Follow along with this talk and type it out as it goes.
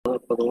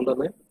അതുകൊണ്ട്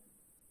തന്നെ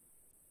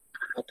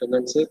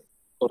അറ്റൻഡൻസ്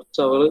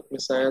കുറച്ച് അവർ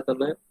മിസ്സായാൽ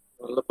തന്നെ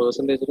നല്ല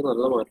പെർസെൻറ്റേജിൽ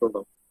നല്ല മാറ്റം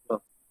ഉണ്ടാവും.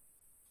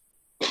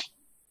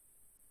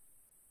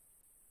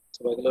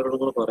 ബാക്കിയുള്ളവരോടും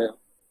കൂടെ പറയാം.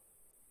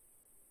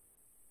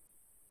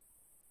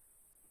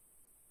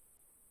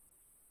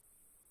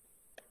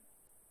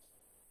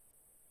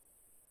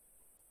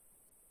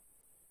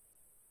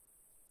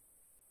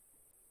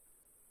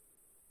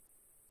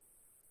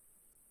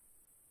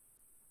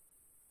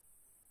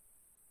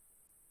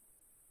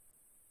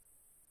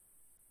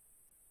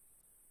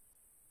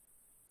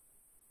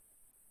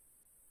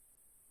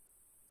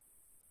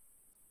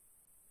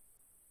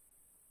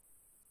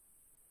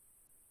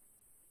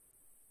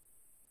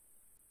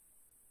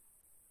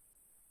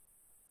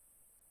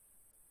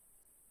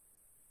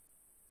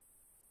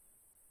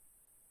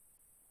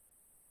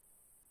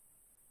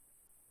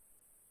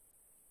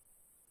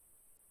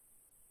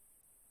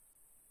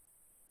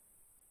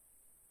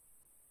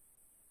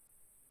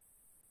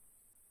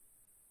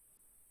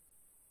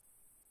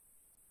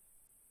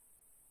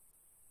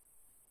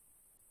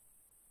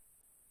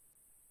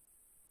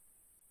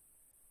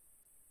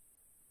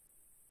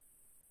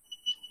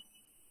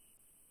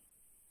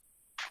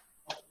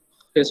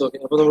 ഓക്കെ,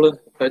 അപ്പോൾ നമ്മൾ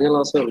കഴിഞ്ഞ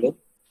ക്ലാസ്സുകളിൽ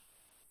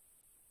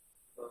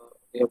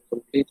we have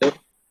completed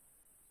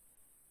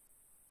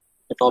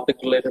a topic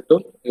related to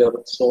your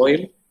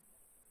soil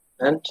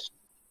and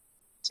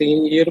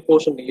ഈ ഒരു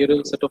പോർഷൻ, ഈ ഒരു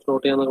സെറ്റ് ഓഫ്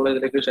നോട്ട് ഞാൻ നിങ്ങളെ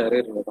ഇതിലേക്ക് ഷെയർ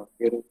ചെയ്തിട്ടുണ്ട്.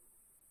 ഈ ഒരു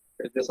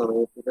എഴുതിയ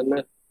സമയത്ത് ഇതിന്റെ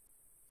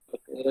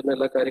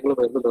എല്ലാ കാര്യങ്ങളും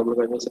വരുന്നുണ്ട്. നമ്മൾ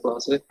കഴിഞ്ഞ ദിവസം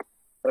ക്ലാസ്സിൽ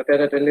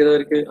കറക്റ്റായിട്ട് അറ്റൻഡ്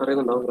ചെയ്തവർക്ക്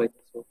അറിയുന്നുണ്ടാവും, റൈറ്റ്?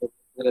 സോ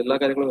ഇതിൽ എല്ലാ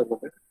കാര്യങ്ങളും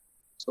വരുന്നുണ്ട്.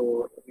 So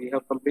we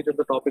have completed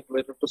the topic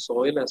related to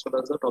soil as well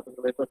as the topic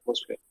related to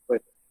atmosphere,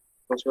 right?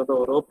 അറ്റ്മോസ്ഫിയറിന്റെ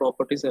ഓരോ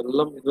പ്രോപ്പർട്ടീസ്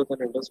എല്ലാം ഇതിൽ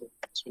തന്നെ ഉണ്ട്. So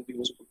it's will be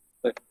useful,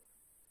 right?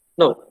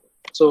 Now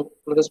so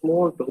let us move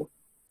on to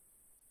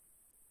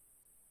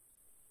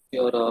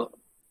your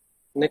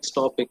next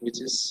topic, which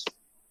is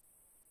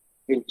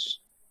winds.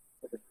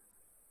 Okay.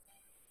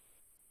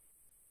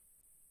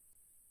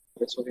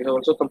 Okay, so we have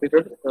also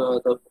completed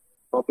the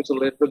topics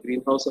related to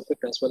greenhouse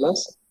effect as well as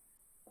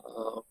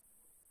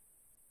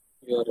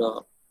your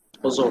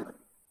ozone,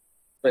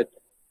 right?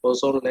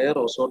 Ozone layer,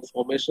 ozone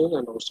formation,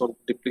 and ozone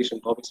depletion.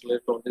 Topics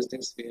related to all these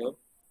things we have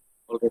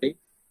already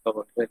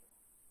covered, right?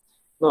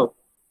 Now,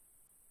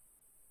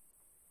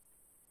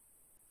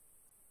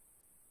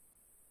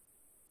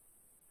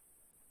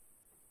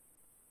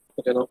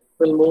 okay, now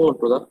we'll move on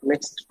to the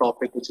next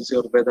topic, which is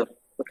your weather.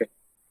 Okay.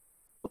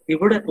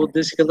 ഇവിടെ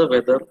ഉദ്ദേശിക്കുന്ന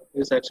weather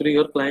is actually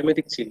your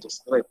climatic changes,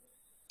 right?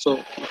 So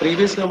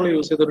previously നമ്മൾ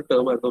use ചെയ്ത ഒരു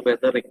term ആയിരുന്നു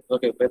weathering.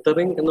 Okay,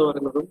 weathering എന്ന്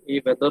പറയുന്നതും ഈ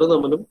weather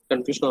തമ്മിലും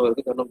കൺഫ്യൂഷൻ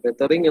ആവരുത്. കാരണം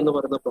വെതറിങ് എന്ന്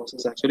പറയുന്ന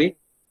process actually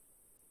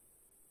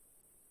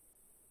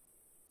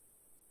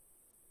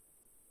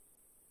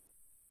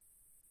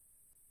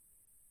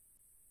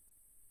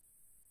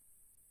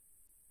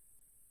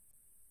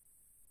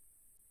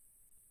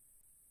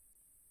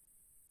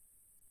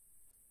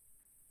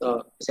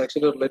is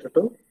actually related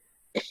to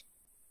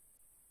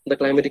the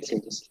climatic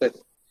changes, right?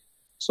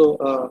 So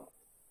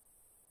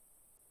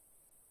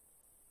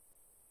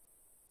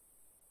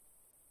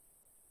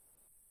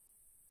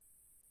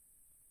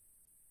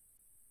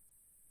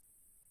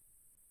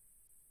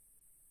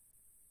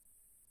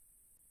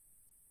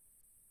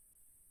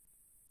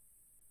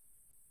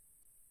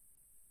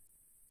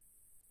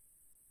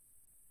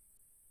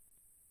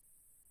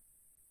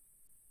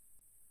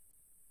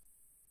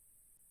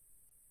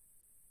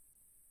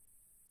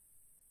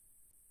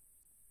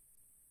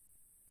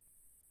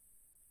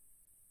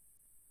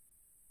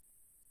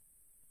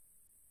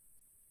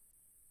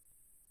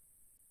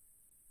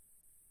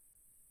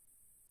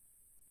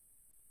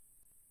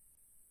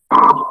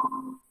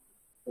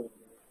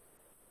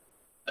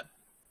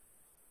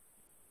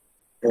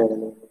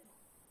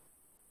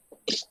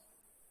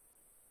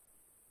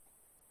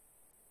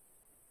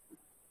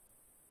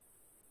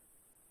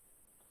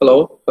hello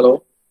hello,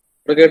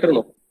 ഇവിടെ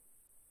കേട്ടിരുന്നോ?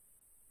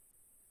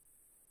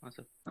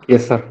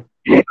 Yes sir.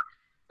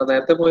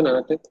 നേരത്തെ പോയി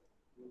നേരത്തെ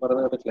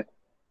പറഞ്ഞു കേട്ടില്ലേ?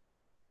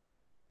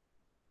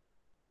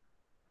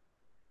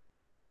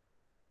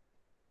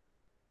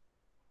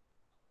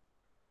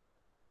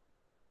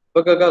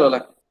 ഇപ്പൊ കേൾക്കാലോ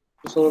അല്ലേ?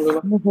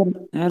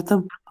 നേരത്തെ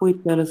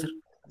പോയിട്ടാലോ sir?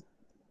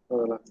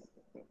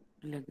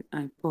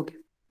 Okay,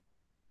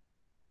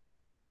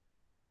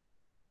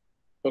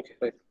 okay,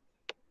 right.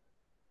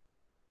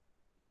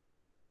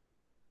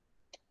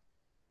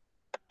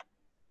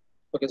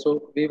 Okay, so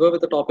we were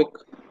with the topic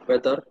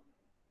weather.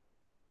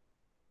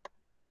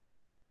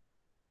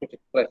 Okay,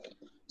 right.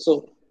 So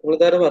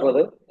there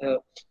are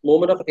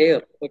movement of air.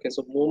 Okay,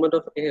 so movement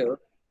of air.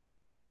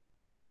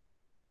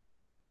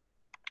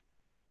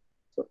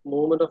 So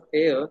movement of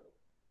air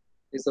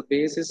is the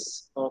basis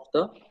of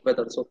the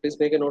weather. So please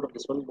make a note of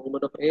this one.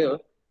 Movement of air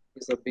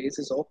is the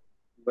basis of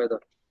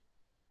weather.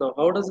 Now,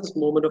 how does this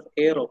movement of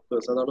air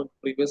occurs? That's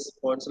previous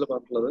points.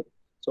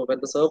 So when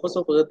the surface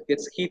of Earth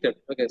gets heated,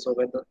 okay, so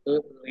when the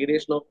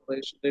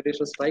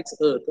radiation strikes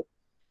Earth,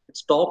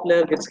 its top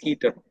layer gets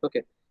heated.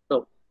 Okay, now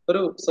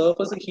ഒരു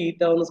surface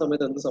heat ആവുന്ന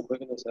സമയത്ത് എന്ത്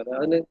സംഭവിക്കുന്നു വെച്ചാൽ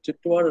അതിന്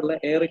ചുറ്റുപാടുള്ള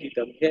air heat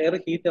ആവും. Air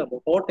heat ആകുമ്പോൾ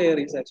hot air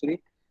is actually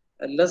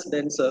less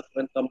denser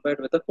when compared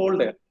with the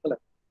cold air. അല്ലെ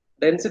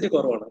ഡെൻസിറ്റി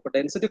കുറവാണ്. അപ്പൊ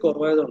ഡെൻസിറ്റി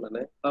കുറവായതുകൊണ്ട്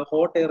തന്നെ ആ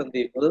ഹോട്ട് എയർ എന്ത്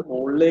ചെയ്യും, അത്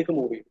മുകളിലേക്ക്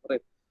മൂവ്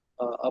ചെയ്യും,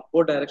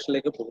 അപ്വേർഡ്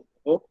ഡയറക്ഷനിലേക്ക് പോകും.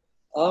 അപ്പോൾ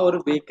ആ ഒരു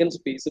വേക്കൻറ്റ്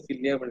സ്പേസ് ഫിൽ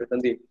ചെയ്യാൻ വേണ്ടിയിട്ട്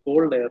എന്ത് ചെയ്യും,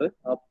 കോൾഡ് എയർ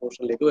ആ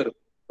പോർഷനിലേക്ക് വരും.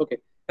 Okay,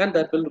 and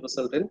that will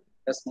result in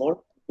A small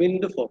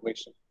wind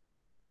formation.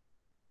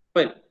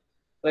 Fine.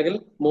 അല്ലെങ്കിൽ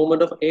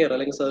മൂവ്മെന്റ് ഓഫ് എയർ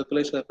അല്ലെങ്കിൽ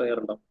സർക്കുലേഷൻ ഓഫ് എയർ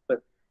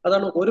ഉണ്ടാവും.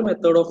 അതാണ് ഒരു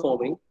മെത്തേഡ് ഓഫ്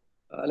ഫോമിങ്,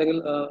 അല്ലെങ്കിൽ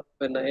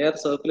പിന്നെ എയർ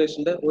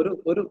സർക്കുലേഷന്റെ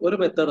ഒരു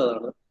മെത്തേഡ്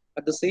അതാണ്.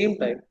 At the same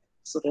time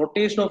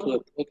rotation of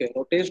earth, okay,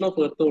 rotation of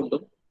earth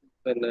കൊണ്ടും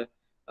പിന്നെ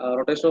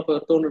റൊട്ടേഷൻ ഓഫ്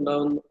എർത്ത് കൊണ്ട്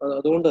ഉണ്ടാകുന്ന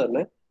അതുകൊണ്ട്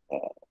തന്നെ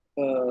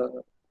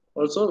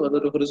ഓൾസോ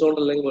അതൊരു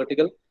ഹൊറിസോണ്ടൽ അല്ലെങ്കിൽ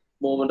വെർട്ടിക്കൽ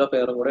മൂവ്മെന്റ് ഓഫ്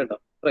എയറും കൂടെ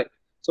ഉണ്ടാവും. Right.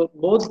 So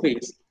both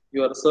vase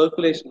your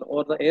circulation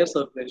or the air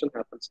circulation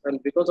happens, and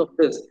because of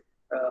this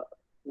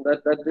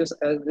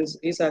this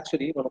is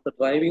actually one of the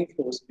driving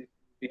force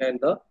behind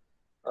the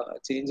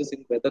changes in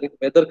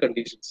weather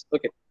conditions.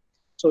 Okay,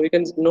 so you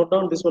can note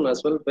down this one as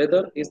well.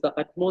 Weather is the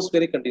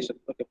atmospheric condition.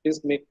 Okay, please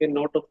make a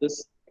note of this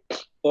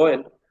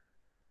point.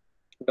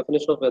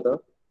 Definition of weather: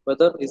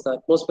 weather is the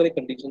atmospheric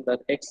condition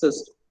that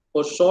exists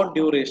for short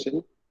duration,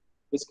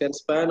 which can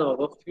span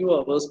over few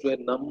hours to a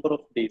number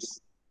of days.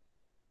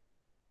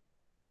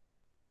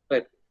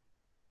 Right.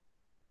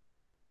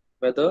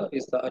 Weather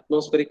is the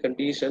atmospheric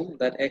condition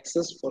that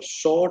exists for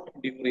short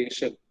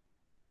duration.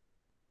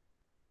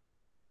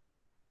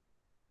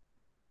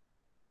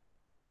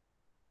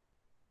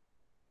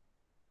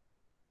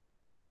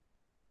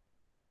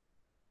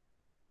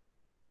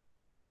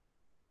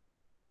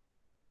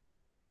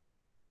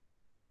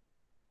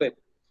 Right.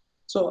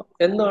 So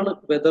എന്താണ്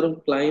വെതറും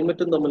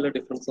ക്ലൈമറ്റും തമ്മിലുള്ള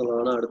difference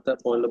എന്നാണ് അടുത്ത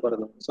പോയിന്റിൽ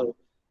പറയുന്നത്.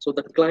 So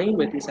the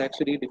climate is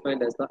actually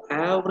defined as the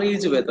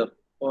average weather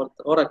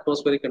or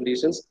atmospheric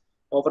conditions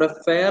over a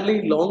fairly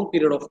long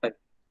period of time,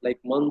 like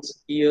months,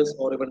 years,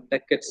 or even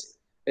decades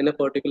in a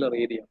particular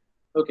area.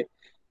 Okay.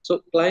 So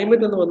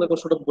climate എന്ന് പറഞ്ഞാൽ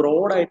കുറച്ചുകൂടെ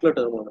broad ആയിട്ടുള്ള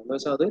term ആണ്. എന്ന്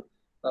വെച്ചാൽ അത്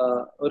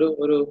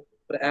ഒരു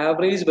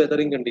average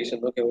weathering condition,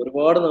 okay,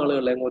 ഒരുപാട് നാളുകൾ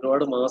അല്ലെങ്കിൽ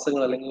ഒരുപാട്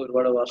മാസങ്ങൾ അല്ലെങ്കിൽ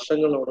ഒരുപാട്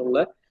വർഷങ്ങളോടുള്ള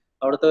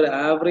അവിടുത്തെ ഒരു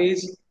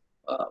ആവറേജ്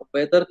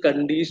വെതർ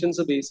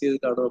കണ്ടീഷൻസ് ബേസ്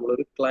ചെയ്തിട്ടാണ്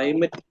നമ്മളൊരു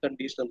ക്ലൈമറ്റ്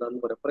കണ്ടീഷൻ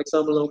എന്താണെന്ന് പറയാം. ഫോർ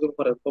എക്സാമ്പിൾ നമുക്ക്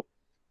പറയാം, ഇപ്പം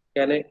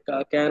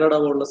കാനഡ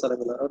പോലുള്ള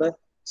സ്ഥലങ്ങൾ അവിടെ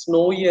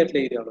സ്നോയി ആയിട്ടുള്ള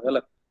ഏരിയ ആണ്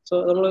അല്ലെ. സോ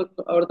നമ്മൾ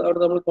അവിടെ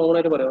നമ്മൾ കോമൺ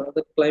ആയിട്ട് പറയാം അത്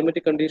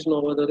climatic condition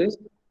over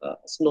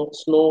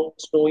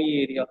snowy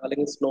area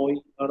അല്ലെങ്കിൽ സ്നോയി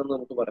ആണെന്ന്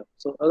നമുക്ക് പറയാം.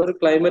 സോ അതൊരു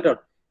ക്ലൈമറ്റ്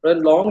ആണ്. ഇവിടെ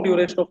ലോങ്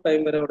ഡ്യൂറേഷൻ ഓഫ് ടൈം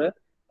വരെ അവിടെ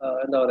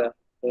എന്താ പറയാ,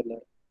 പിന്നെ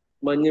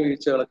മഞ്ഞ്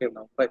വീഴ്ചകളൊക്കെ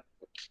ഉണ്ടാവും.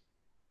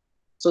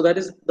 So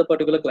that is the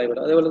particular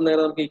climate. അതേപോലെ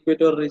നേരെ നമുക്ക്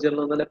ഇക്വേറ്റോറിയൽ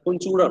റീജിയനിൽ വന്നാൽ എപ്പോഴും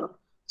ചൂടാണ്.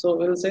 So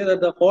we will say that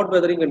the hot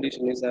weathering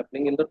condition is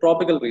happening in the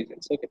tropical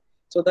regions. Okay,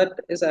 so that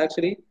is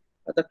actually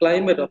the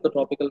climate of the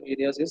tropical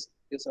areas is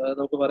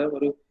നമുക്ക് പറയാം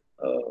ഒരു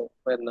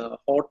പിന്നെ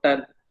ഹോട്ട്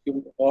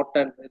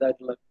ആൻഡ്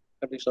ഇതായിട്ടുള്ള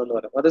കണ്ടീഷൻ എന്ന്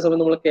പറയാം.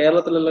 അതേസമയം നമ്മൾ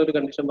കേരളത്തിലുള്ള ഒരു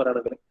കണ്ടീഷൻ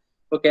പറയുകയാണെങ്കിൽ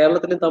ഇപ്പൊ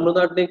കേരളത്തിന്റെയും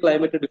തമിഴ്നാട്ടിന്റെയും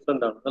ക്ലൈമറ്റ്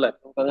ഡിഫറെന്റ് ആണ് അല്ലെ,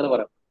 നമുക്ക് അങ്ങനെ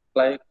പറയാം.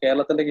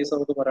 കേരളത്തിന്റെ കേസ്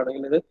നമുക്ക്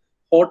പറയുകയാണെങ്കിൽ ഇത്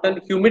ഹോട്ട്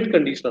ആൻഡ് ഹ്യൂമിഡ്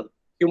കണ്ടീഷൻ ആണ്,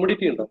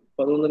 ഹ്യൂമിഡിറ്റി ഉണ്ടാവും.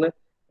 അപ്പൊ അതുകൊണ്ട് തന്നെ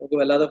നമുക്ക്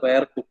വല്ലാതെ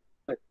വയർക്കും.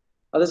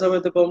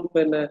 അതേസമയത്ത് ഇപ്പം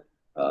പിന്നെ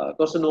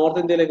കുറച്ച് നോർത്ത്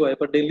ഇന്ത്യയിലേക്ക് പോയി,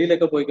 ഇപ്പൊ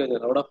ഡൽഹിയിലൊക്കെ പോയി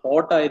കഴിഞ്ഞാൽ അവിടെ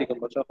ഹോട്ട് ആയിരിക്കും,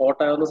 പക്ഷെ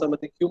ഹോട്ട് ആവുന്ന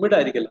സമയത്ത് ഹ്യൂമിഡ്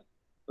ആയിരിക്കില്ല,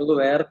 നമുക്ക്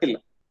വേർക്കില്ല.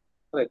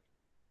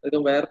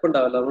 അധികം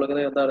വേർപ്പുണ്ടാവില്ല.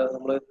 നമ്മളിങ്ങനെ എന്താണ്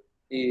നമ്മള്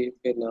ഈ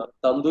പിന്നെ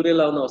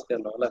തന്തൂരിയിലാവുന്ന അവസ്ഥ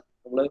ഉണ്ടാവും അല്ലെ,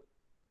 നമ്മള്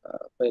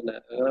പിന്നെ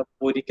അങ്ങനെ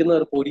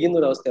പൊരിയുന്ന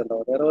ഒരു അവസ്ഥ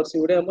ഉണ്ടാവും. നേരെ കുറച്ച്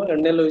ഇവിടെ ആകുമ്പോൾ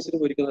എണ്ണയെല്ലാം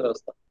ഒഴിച്ചിട്ട് പൊരിക്കുന്ന ഒരു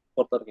അവസ്ഥ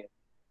പുറത്തിറങ്ങിയ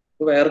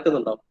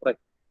വേർക്കുന്നുണ്ടാവും.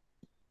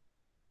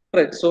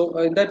 Right. So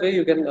in that way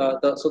you can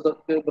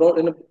the broad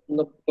in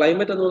the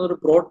climate എന്ന് പറയുന്ന ഒരു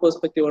ബ്രോഡ്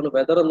പെർസ്പെക്റ്റീവ് ആണ്.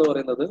 വെതർ എന്ന്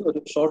പറയുന്നത് ഒരു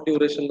ഷോർട്ട്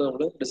ഡ്യൂറേഷനിൽ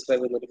നമ്മൾ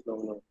ഡിസ്ക്രൈബ് ചെയ്യുന്ന ഒരു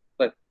phenomenon.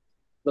 Right.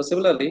 Now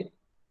similarly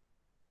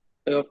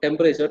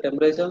temperature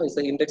is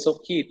the index of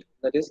heat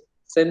that is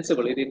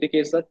sensible. It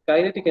indicates the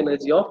kinetic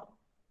energy of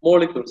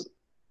molecules.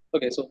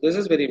 Okay, so this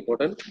is very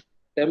important.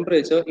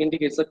 Temperature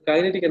indicates the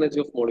kinetic energy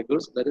of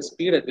molecules, that is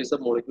speed at which the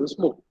molecules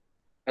move,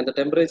 and the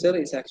temperature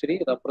is actually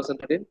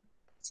represented in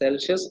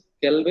Celsius,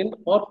 Kelvin,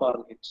 or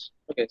Fahrenheit.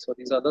 Okay, so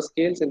these are the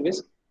scales in which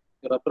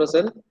you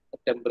represent the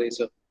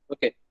temperature.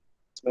 Okay,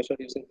 it's measured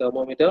using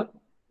thermometer.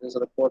 It is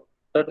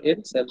reported in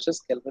Celsius,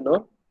 Kelvin, or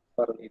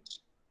Fahrenheit.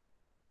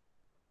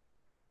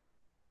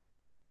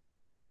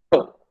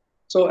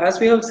 So as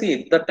we have seen,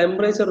 the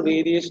temperature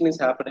variation is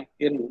happening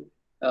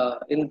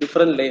in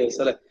different layers.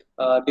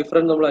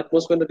 Different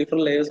atmosphere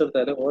different layers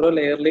എടുത്താൽ ഓരോ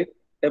ലെയറിലെയും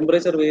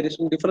temperature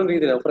variation different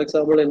രീതിയിലാണ്. For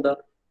example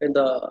in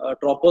the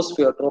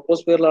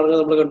troposphere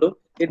നമ്മൾ കണ്ടു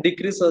it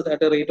decreases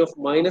at a rate of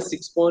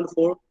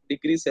 -6.4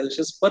 degrees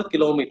Celsius per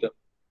kilometer.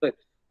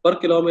 Per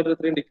kilometer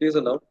ഇത്രയും decrease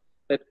ഉണ്ടാവും.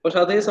 പക്ഷെ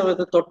അതേ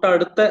സമയത്ത്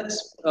തൊട്ടടുത്ത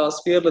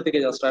സ്ഫിയറിൽ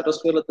എത്തിക്കഴിഞ്ഞാൽ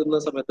സ്ട്രാറ്റോസ്ഫിയറിൽ എത്തുന്ന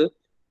സമയത്ത്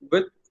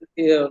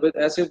with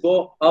as you go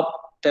up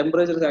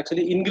temperature is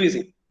actually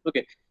increasing.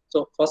 Okay, so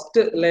first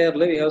layer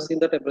we have seen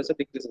the temperature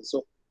decreases. So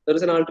there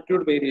is an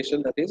altitude variation,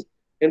 that is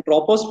in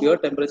troposphere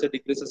temperature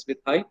decreases with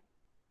height.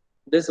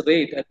 This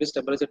rate at which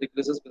temperature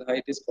decreases with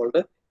height is called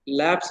a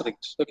lapse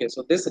rate. Okay, so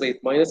this rate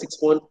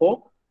 -6.4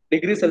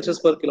 degrees Celsius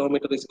per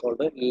kilometer is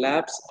called a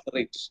lapse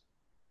rate.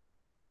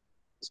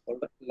 It's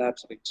called a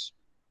lapse rate.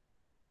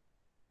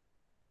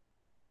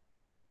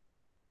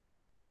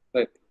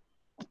 Right.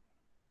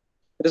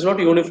 It is not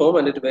uniform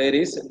and it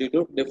varies due to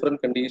different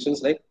conditions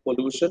like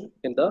pollution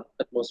in the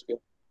atmosphere.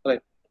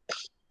 Right.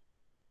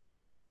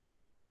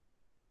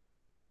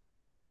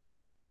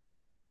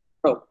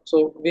 Oh, so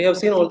we have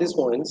seen all these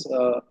points.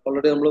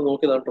 Already നമ്മൾ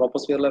നോക്കിയതാണ്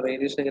ട്രോപ്പോസ്ഫിയറിലെ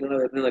variation എങ്ങനെയാണ്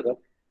വരുന്നതൊക്കെ.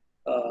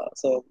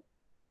 So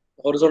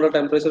horizontal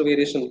temperature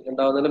variation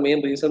ഉണ്ടാവുന്നതിന്റെ main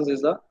reasons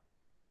is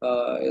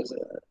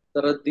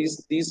there are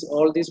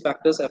all these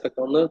factors affect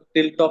on the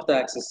tilt of the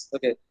axis.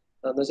 Okay,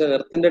 എന്ന് വെച്ചാൽ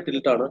എർത്തിന്റെ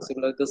tilt ആണ്.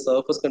 Similarly, the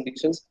surface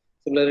conditions,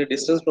 similarly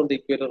distance from the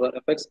equator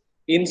affects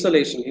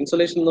insolation.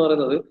 Insolation എന്ന്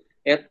പറയുന്നത്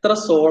എത്ര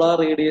solar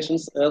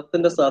radiations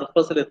എർത്തിന്റെ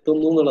സർഫസിൽ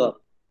എത്തുന്നു എന്നുള്ളതാണ്.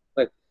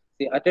 Right.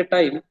 See, at a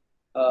time,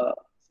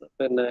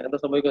 പിന്നെ എന്താ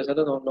സംഭവിക്കുക വെച്ചാൽ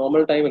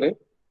നോർമൽ ടൈമിൽ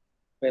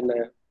പിന്നെ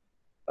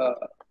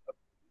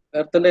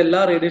എർത്തിന്റെ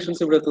എല്ലാ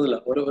റേഡിയേഷൻസും ഇവിടെ എത്തുന്നില്ല.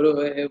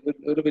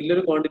 ഒരു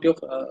വലിയൊരു quantity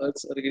of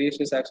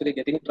radiation is actually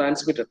getting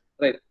transmitted,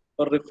 right,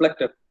 or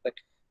reflected.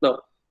 Now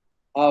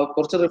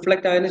കുറച്ച്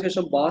റിഫ്ലക്ട് ആയതിനു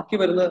ശേഷം ബാക്കി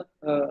വരുന്ന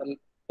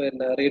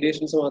പിന്നെ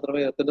റേഡിയേഷൻസ് മാത്രമേ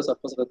എർത്തിന്റെ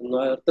സർഫസിൽ എത്തുന്നു.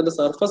 ആ എർത്തിന്റെ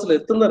സർഫസിൽ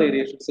എത്തുന്ന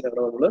റേഡിയേഷൻസിനാണ്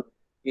നമ്മൾ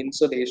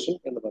ഇൻസൊലേഷൻ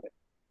എന്ന് പറയാം.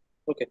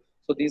 Okay,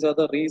 so these are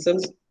the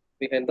reasons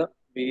behind the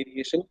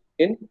variation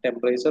in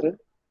temperature in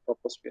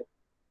troposphere.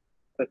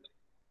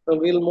 Now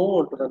we'll move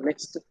on to the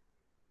next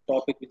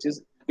topic, which is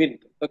wind.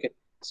 Okay,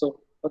 so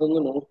അതൊന്ന്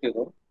നോട്ട്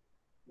ചെയ്തോ.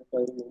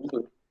 അതിന് മുമ്പ്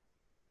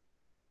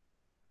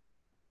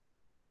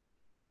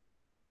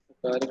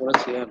കാര്യം കൂടെ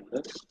ചെയ്യാറുണ്ട്.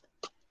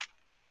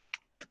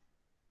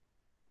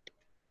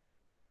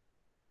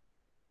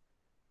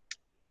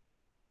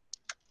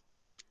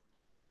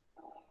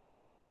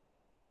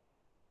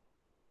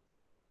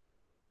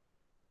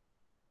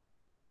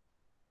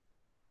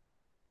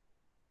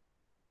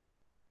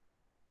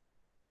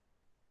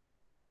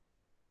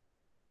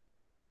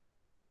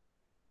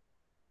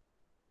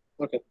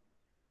 Okay.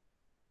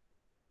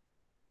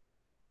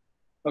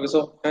 Okay, so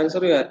answer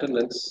your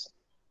attendance.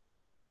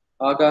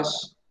 Akash.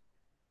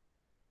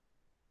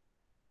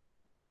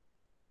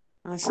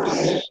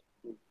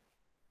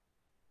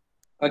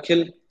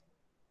 Akhil.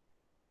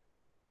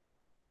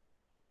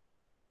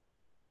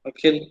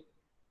 Akhil.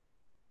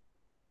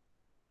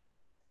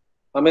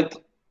 Amit.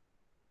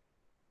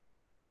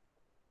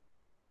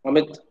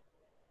 Amit.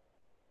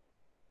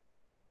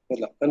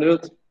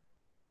 Anirudh.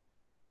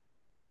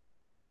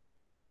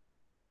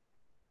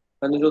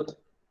 Anirudh.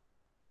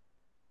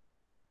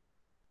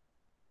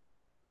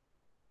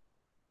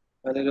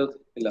 Anirudh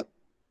ഇല്ല.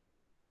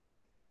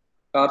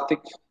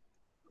 കാർത്തിക്.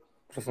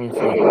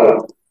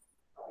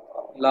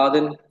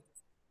 ലാദിൻ.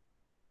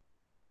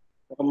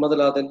 മുഹമ്മദ്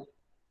ലാദിൻ.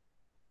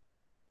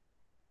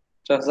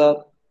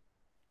 ഷഹസാദ്.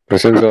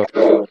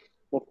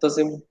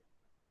 മുക്തസിം.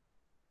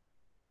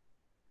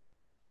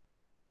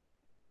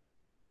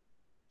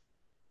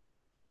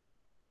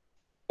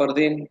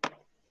 ഫർദീൻ.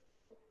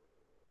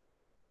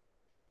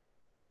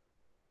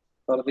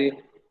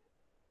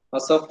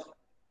 അസഫ്.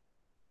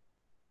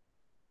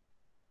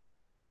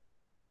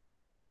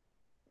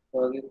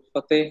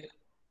 ഫത്തേഹ്.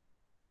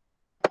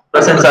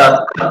 Present, sir.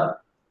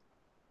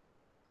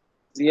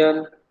 സിയാൻ.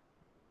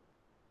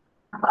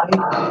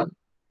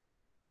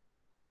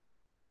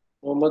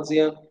 മുഹമ്മദ്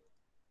സിയാൻ.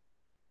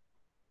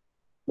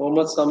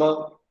 മുഹമ്മദ്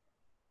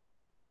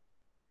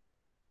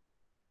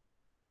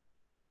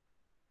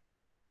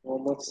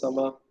സമ.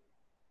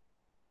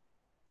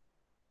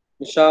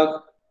 Nishakh.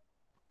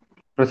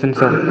 Present,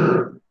 sir.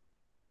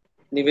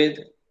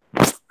 Nived.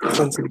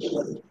 Present, sir.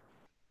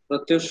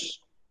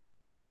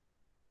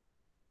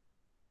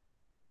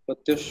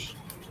 Pratyush.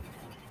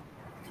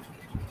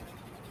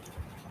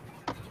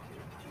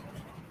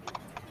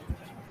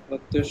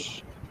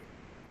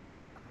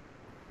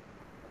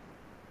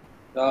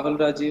 Rahul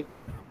Rajeev.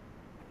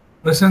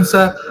 Present,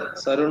 sir.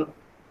 Sarun.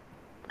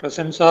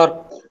 Present, sir.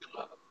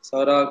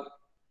 Sourag.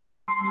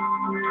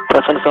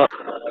 Present, sir.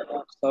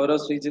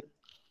 Sourav Sreejith.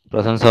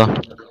 Present, sir.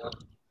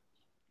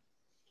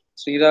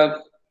 Sreerag.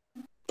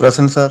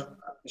 Present, sir.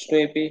 Vishnu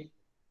A P.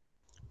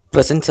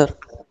 Present, sir.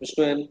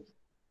 Vishnu N.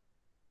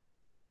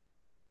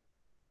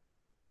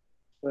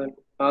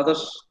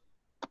 Adarsh.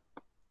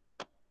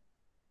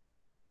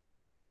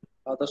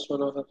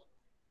 Manohar.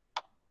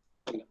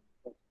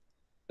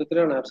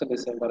 ഇത്രയാണ് absent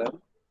ഞാൻ പറയാം.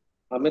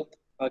 അമിത്,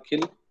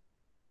 അഖിൽ,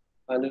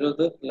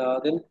 അനിരുദ്ധ്,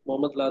 ലാദിൻ,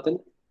 മുഹമ്മദ് ലാദിൻ,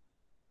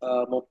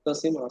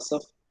 മുക്തസിം,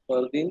 അസഫ്,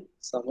 ഫർദീൻ,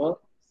 സമ,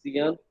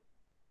 സിയാൻ,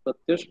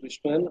 പ്രത്യുഷ്,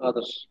 വിഷ്ണുൻ,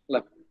 ആദർശ്.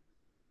 അല്ലേ?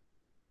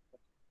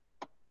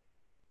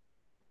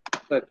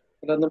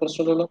 ഇതൊന്നും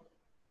പ്രശ്നമില്ലല്ലോ,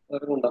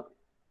 ആർക്കും ഉണ്ടോ?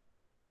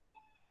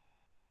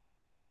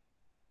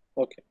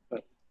 ഓക്കെ,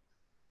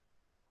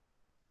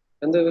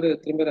 എന്താ ഇവര്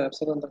ഇത്രയും പേര്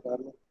ആബ്സെന്റ് എന്താ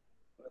കാരണം?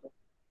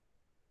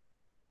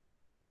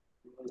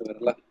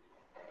 വരല്ലേ?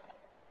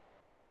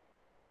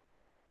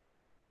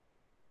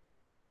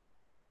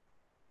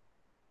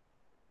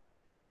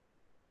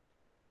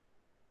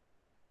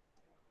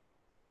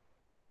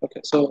 ഓക്കെ,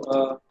 സോ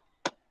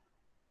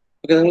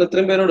ഓക്കെ, നിങ്ങൾ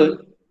ഇത്രയും പേരോട്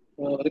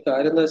ഒരു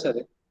കാര്യം എന്താ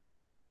വെച്ചാല്,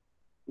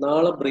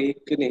 നാളെ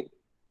 10:30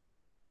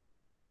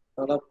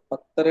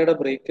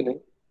 ബ്രേക്കിന്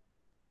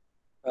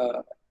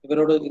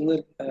ഇവരോട് ഇന്ന്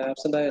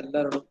ആബ്സെന്റ് ആയ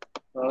എല്ലാവരോടും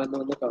നാളെ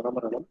വന്ന് കാണാൻ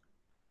പറയണം.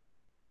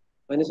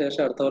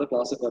 അതിനുശേഷം അടുത്തവർ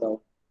ക്ലാസ്സിൽ വരാമോ?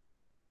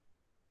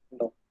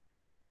 ഉണ്ടോ?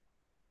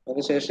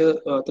 അതിനുശേഷം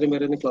അത്രയും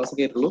പേരെ ക്ലാസ്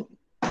കയറ്റുള്ളൂ.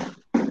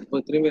 അപ്പൊ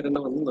ഇത്രയും പേര്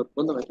തന്നെ വന്ന്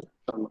നിർബന്ധമായിട്ട്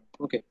കാണണം.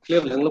 ഓക്കെ,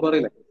 ക്ലിയർ അല്ലേ? നിങ്ങൾ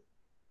പറയില്ലേ?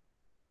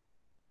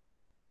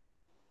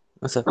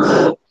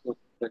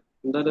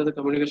 എന്തായാലും അത്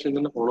കമ്മ്യൂണിക്കേഷൻ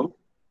തന്നെ പോകണം.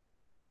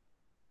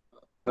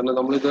 കാരണം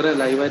നമ്മൾ ഇതുവരെ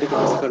ലൈവായിട്ട്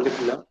ക്ലാസ്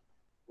കണ്ടിട്ടില്ല.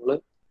 നമ്മള്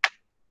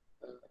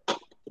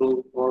ത്രൂ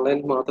ഓൺലൈൻ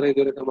മാത്രമേ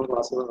ഇതുവരെ നമ്മൾ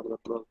ക്ലാസ്സുകൾ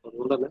നടന്നിട്ടുള്ളൂ.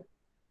 അതുകൊണ്ട് തന്നെ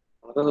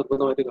വളരെ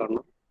നിർബന്ധമായിട്ട്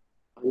കാണണം.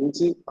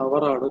 5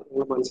 അവറാണ്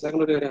നിങ്ങൾ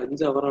മനസ്സിലാക്കുന്ന ഒരു കാര്യം.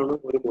 5 അവറാണ്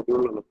ഒരു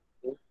മൊഡ്യൂളിലുള്ളത്.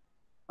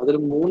 അതിൽ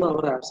 3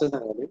 അവർ ആബ്സെന്റ്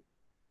ആയാൽ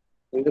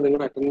നിങ്ങൾക്ക്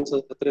നിങ്ങളുടെ അറ്റൻഡൻസ്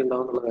എത്ര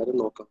ഉണ്ടാവും എന്നുള്ള കാര്യം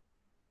നോക്കാം.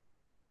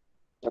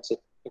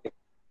 ഓക്കെ,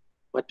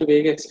 മറ്റു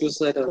വേഗം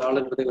എക്സ്ക്യൂസസ് ആയിട്ട്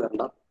ഒരാളുടെ അടുത്തേക്ക്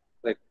വരണ്ട.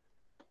 റൈറ്റ്,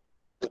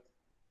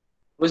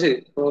 അപ്പൊ ശരി,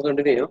 നമുക്ക്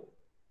കണ്ടിന്യൂ ചെയ്യാം.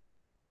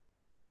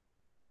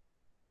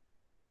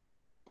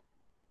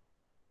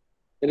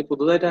 ഇനി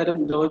പുതുതായിട്ട് ആരും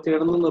ജോയിൻ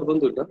ചെയ്യണമെന്ന്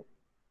നിർബന്ധമില്ല,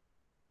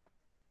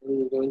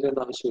 ജോയിൻ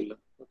ചെയ്യേണ്ട ആവശ്യമില്ല.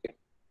 Okay,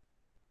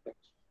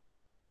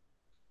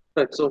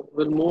 right, so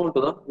we'll move on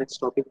to the next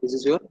topic. This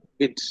is your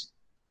wind.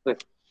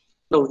 Right,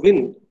 now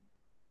wind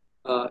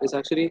is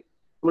actually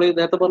നമ്മൾ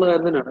നേരത്തെ പറഞ്ഞ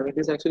കാര്യം തന്നെയാണ്. It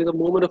is actually the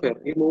movement of air.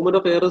 ഈ മൂവ്മെന്റ്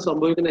ഓഫ് എയർ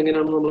സംഭവിക്കുന്നത്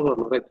എങ്ങനെയാണെന്ന് നമ്മൾ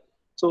പറഞ്ഞു. റൈറ്റ്,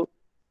 സോ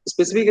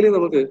സ്പെസിഫിക്കലി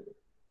നമുക്ക്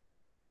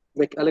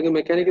അല്ലെങ്കിൽ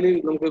മെക്കാനിക്കലി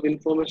നമുക്ക്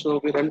വിൻഡ് ഫോർമേഷൻ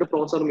നമുക്ക് 2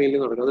 പ്രോസസ്സാണ് മെയിൻലി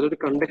നടക്കുന്നത്. അതിലൊരു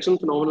കണ്ടക്ഷൻ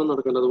ഫിനോമിനൻ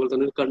നടക്കുന്നത്, അതുപോലെ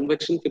തന്നെ ഒരു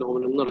കൺവെക്ഷൻ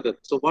ഫിനോമിനൻ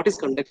നടക്കുന്നത്. So what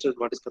is conduction,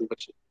 what is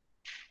convection?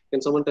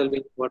 Can someone tell me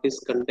what is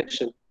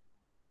conduction?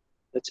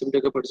 HMD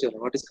ഒക്കെ പഠിച്ചാൽ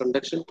what is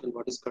conduction and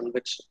what is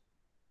convection?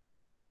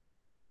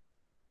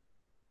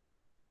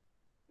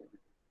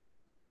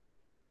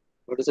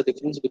 What is the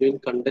difference between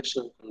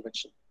conduction and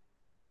convection?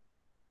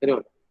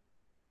 Anyone?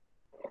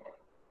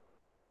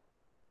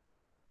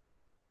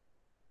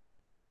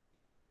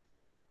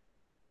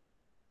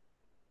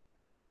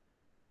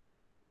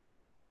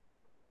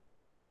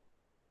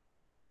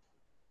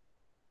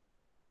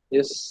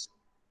 Yes.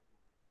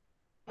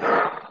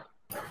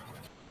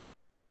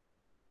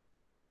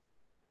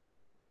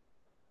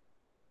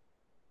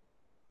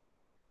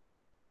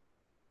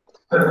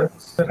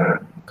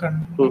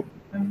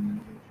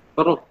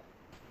 പറഞ്ഞോ.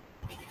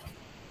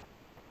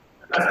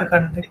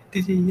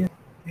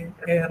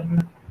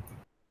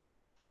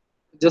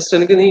 Just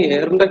എനിക്ക് നീ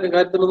എയറിന്റെ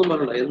കാര്യത്തിലൊന്നും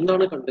പറയണ്ട.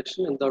 എന്താണ്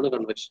conduction, എന്താണ്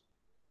convection?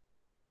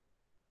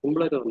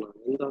 Simple ആയിട്ട് പറഞ്ഞാൽ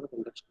എന്താണ്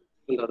കണ്ടക്ഷൻ,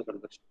 എന്താണ്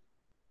കൺവെക്ഷൻ?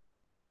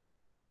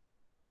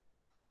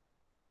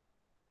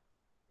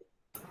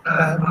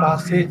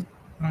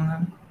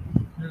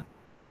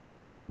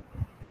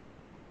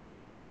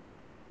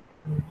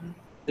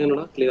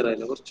 എങ്ങനെയാ? ക്ലിയർ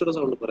ആയില്ല, കുറച്ചുകൂടെ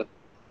സൗണ്ട് പറയാം.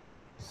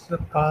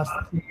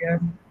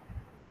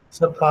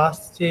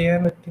 പാസ് ചെയ്യാൻ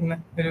പറ്റുന്ന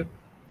ഒരു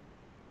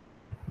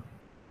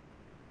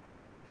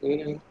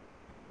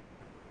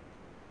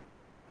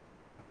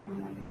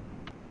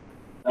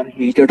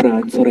ഹീറ്റ്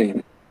ട്രാൻസ്ഫർ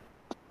ചെയ്യുന്നത്.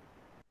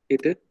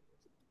 ഹീറ്റ്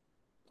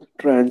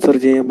ട്രാൻസ്ഫർ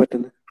ചെയ്യാൻ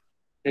പറ്റുന്നത്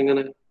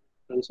എങ്ങനെ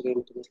ട്രാൻസ്ഫർ ചെയ്യാൻ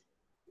പറ്റുന്നത്?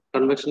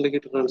 കൺവെക്ഷനിലേക്ക്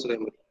ഹീറ്റ് ട്രാൻസ്ഫർ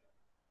ചെയ്യാൻ പറ്റും,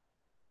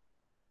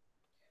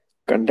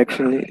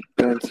 കണ്ടക്ഷനിൽ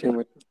ട്രാൻസ്ഫർ ചെയ്യാൻ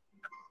പറ്റും.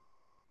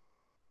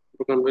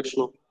 ഇപ്പൊ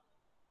കൺവെക്ഷനോ?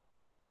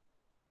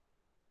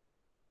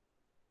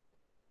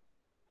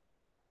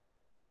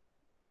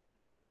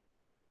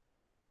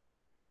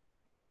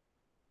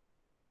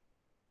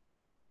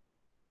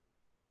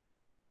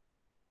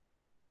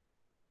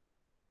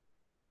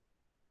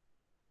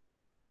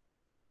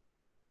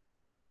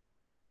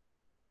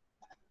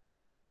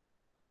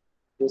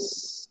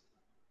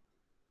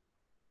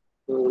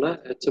 നിങ്ങളെ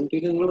HMT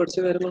നിങ്ങൾ പഠിച്ച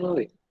കാര്യം പറഞ്ഞാൽ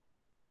മതി.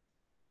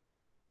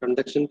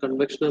 കണ്ടക്ഷൻ,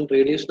 കൺവെക്ഷൻ ആൻഡ്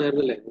റേഡിയേഷൻ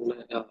ആയിരുന്നില്ലേ നിങ്ങളെ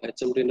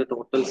HMTന്റെ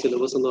ടോട്ടൽ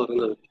സിലബസ് എന്ന്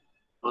പറയുന്നത്?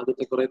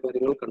 ആദ്യത്തെ കുറെ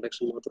കാര്യങ്ങൾ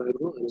കണ്ടക്ഷൻ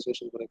മാത്രമായിരുന്നു,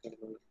 അതിനുശേഷം കുറെ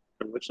കാര്യങ്ങൾ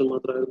കൺവെക്ഷൻ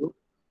മാത്രമായിരുന്നു,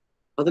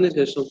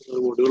 അതിനുശേഷം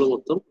ഒരു മൊഡ്യൂൾ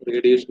മൊത്തം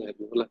റേഡിയേഷൻ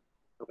ആയിരുന്നു അല്ലെ?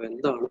 അപ്പൊ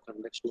എന്താണ്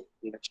കണ്ടക്ഷനും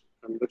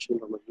കൺവെക്ഷനും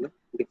തമ്മിലുള്ള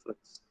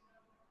ഡിഫറൻസ്?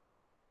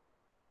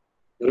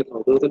 നിങ്ങൾ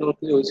കൗതുകത്തിന്റെ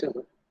പുറത്ത്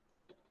ചോദിച്ചാണ്.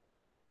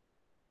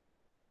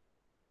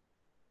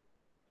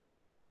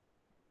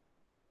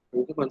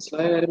 നിങ്ങൾക്ക്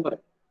മനസ്സിലായ കാര്യം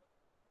പറയാം.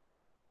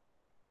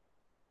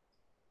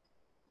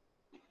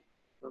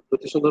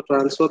 പ്രത്യക്ഷം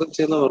ട്രാൻസ്ഫർ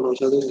ചെയ്യുന്ന പറഞ്ഞു,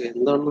 പക്ഷെ അത്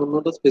എന്താണെന്ന്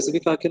നമ്മളോട്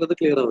സ്പെസിഫിക് ആക്കിയാൽ അത്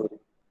ക്ലിയർ ആവുന്നു.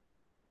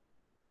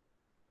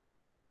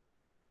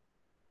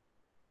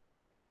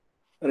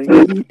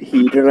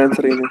 ഹീറ്റ്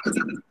ട്രാൻസ്ഫർ ചെയ്യുന്നത്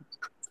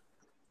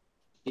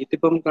ഹീറ്റ്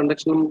ഇപ്പം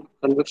കണ്ടക്ഷനും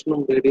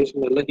കൺവെക്ഷനും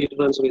റേഡിയേഷനും എല്ലാം ഹീറ്റ്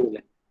ട്രാൻസ്ഫർ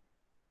ചെയ്യുന്നില്ലേ?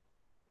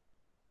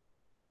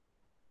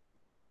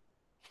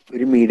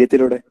 ഒരു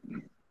മീഡിയത്തിലൂടെ.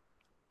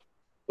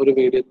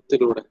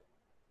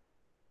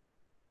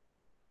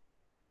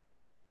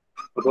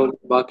 അപ്പോൾ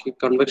ബാക്കി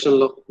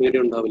കൺവെക്ഷനിലോ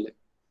മീഡിയം ഉണ്ടാവില്ലേ?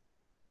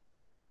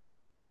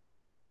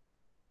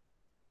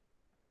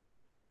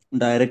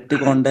 ഡയറക്റ്റ്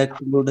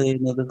കോണ്ടാക്ടിലൂടെ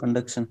ചെയ്യുന്നത്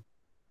കണ്ടക്ഷൻ.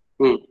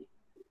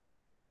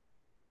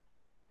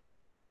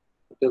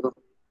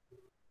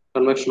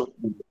 കൺവെക്ഷനോ?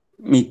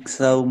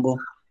 മിക്സ് ആവുമ്പോ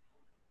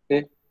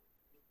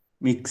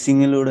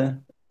മിക്സിങ്ങിലൂടെ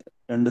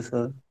രണ്ട്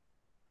സാർ.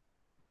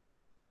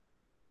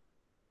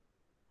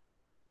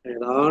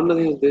 ഏതാണ്ട്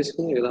നീ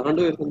ഉദ്ദേശിക്കുന്നത്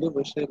ഏതാണ്ട് വരുന്നുണ്ട്,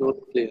 പക്ഷേ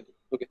നോട്ട് ക്ലിയർ.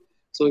 ഓക്കെ,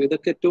 സോ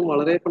ഇതൊക്കെ ഏറ്റവും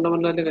വളരെ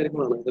ഫണ്ടമെന്റൽ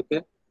കാര്യങ്ങളാണ്. ഇതൊക്കെ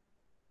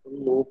ഒന്ന്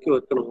നോക്കി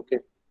വെക്കണം. ഓക്കെ,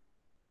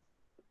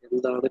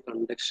 എന്താണ്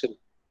കണ്ടക്ഷൻ,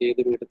 ഏത്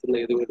മീഡിയത്തിൽ നിന്ന്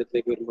ഏത്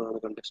മീഡിയത്തിലേക്ക് വരുമ്പോഴാണ്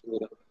കണ്ടക്ഷൻ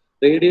വരിക?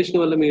 റേഡിയേഷന്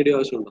വല്ല മീഡിയം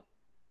ആവശ്യമുണ്ടോ?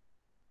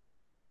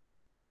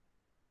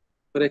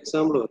 ഒരു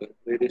എക്സാമ്പിൾ പറയാം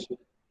റേഡിയേഷൻ.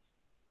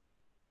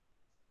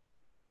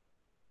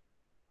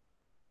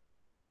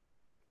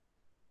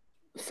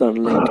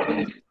 സൺലൈറ്റ്.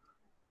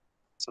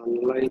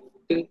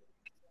 സൺലൈറ്റ്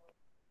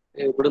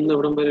എവിടുന്ന്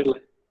എവിടം വരെ ഉള്ള?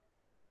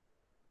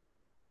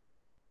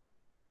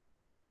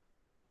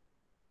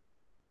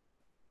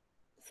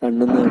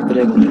 സണ്ണിന്ന്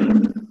എർത്തിലേക്ക്.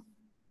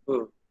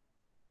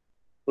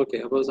 ഓക്കെ,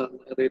 അപ്പൊ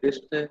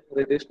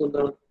റേഡിയേഷൻ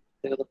എന്താണ്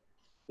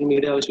ഈ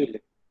മീഡിയ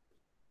ആവശ്യമില്ലേ?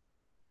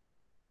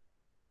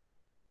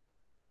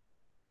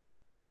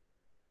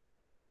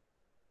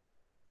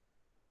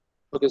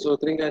 ഓക്കെ, സോ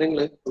ഇത്രയും കാര്യങ്ങൾ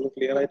നമ്മൾ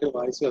ക്ലിയർ ആയിട്ട്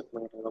വായിച്ചു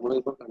വെക്കണം കേട്ടോ.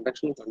 നമ്മളിപ്പോൾ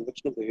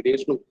കൺവെക്ഷനും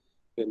റേഡിയേഷനും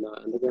പിന്നെ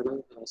എന്തൊക്കെയാണ്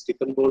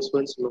സ്റ്റീഫൻ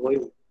ബോൾട്സ്മാൻസ്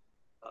ലോയും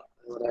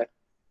അതുപോലെ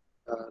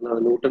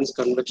ന്യൂട്ടൺസ്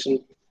കൺവെക്ഷൻ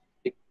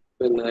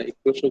പിന്നെ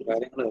ഇക്വേഷനും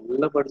കാര്യങ്ങളും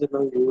എല്ലാം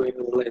പഠിച്ചിട്ടുണ്ടാവും.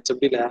 നിങ്ങൾ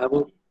HMD ലാബ്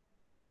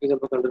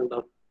ചിലപ്പോൾ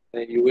കണ്ടിട്ടുണ്ടാവും.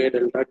 UA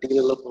ഡെൽറ്റ ടി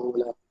എന്നുള്ള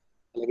ഫോർമുല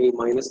അല്ലെങ്കിൽ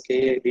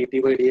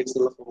 -KA/dT/dx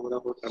എന്നുള്ള ഫോർമുല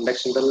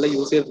കണ്ടക്ഷൻ ഇതെല്ലാം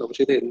യൂസ് ചെയ്തിട്ടുണ്ടാവും.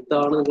 പക്ഷെ ഇത്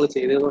എന്താണ് നിങ്ങൾ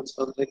ചെയ്തതെന്ന്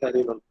മനസ്സിലാക്കുന്ന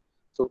കാര്യങ്ങളാണ്.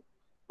 So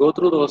go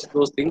through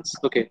those things.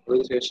 Okay,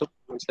 അതിനുശേഷം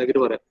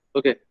മനസ്സിലാക്കിയിട്ട് പറയാം.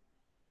 ഓക്കെ,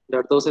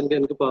 അടുത്ത ദിവസം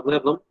എനിക്ക് പറഞ്ഞു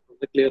തരണം,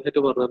 ക്ലിയർ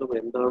ആയിട്ട് പറഞ്ഞു തരണം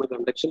എന്താണ്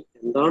കണ്ടക്ഷൻ,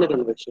 എന്താണ്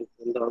കൺവെക്ഷൻ,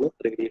 എന്താണ്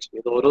റേഡിയേഷൻ,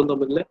 ഇത് ഓരോന്നും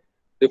തമ്മിലെ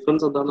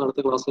ഡിഫറൻസ് എന്താണെന്ന്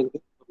അടുത്ത ക്ലാസ്സിൽ എനിക്ക്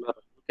പറഞ്ഞു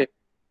തരണം. Okay,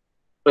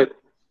 right.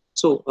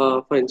 So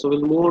fine. So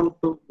will move on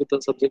to with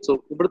subject. So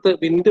ഇവിടുത്തെ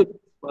വിൻഡ്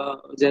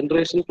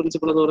ജനറേഷൻ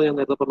പ്രിൻസിപ്പിൾ എന്ന് പറഞ്ഞാൽ ഞാൻ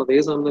നേരത്തെ പറഞ്ഞ അതേ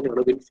സാധനം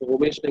തന്നെയാണ്. വിൻഡ്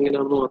ഫോർമേഷൻ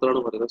എങ്ങനെയാണെന്ന് മാത്രമാണ്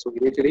പറയുന്നത്. സോ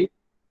ഇനീഷ്യലി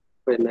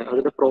പിന്നെ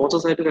അതിന്റെ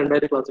പ്രോസസ് ആയിട്ട്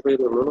രണ്ടായിട്ട് ക്ലാസിഫൈ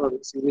ചെയ്യുന്നുള്ളൂ. അത്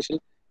ഇനീഷ്യൽ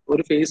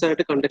ഒരു ഫേസ്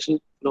ആയിട്ട് കണ്ടക്ഷൻ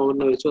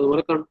ഫിനോമിന വെച്ചു,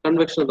 അതുപോലെ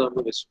കൺവെക്ഷൻ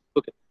എന്താണെന്ന് വെച്ചു.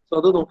 ഓക്കെ, സോ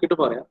അത് നോക്കിയിട്ട്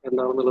പറയാം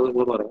എന്താണെന്നുള്ളത്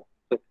നമ്മൾ പറയാം.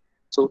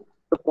 So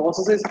the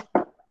process is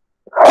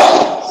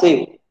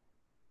same.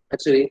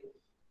 Actually,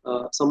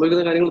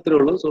 സംഭവിക്കുന്ന കാര്യങ്ങൾ ഇത്രേ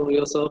ഉള്ളൂ. So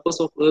your surface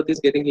of Earth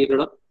is getting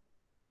heated up.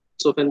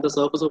 So when the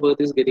surface of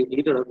Earth is getting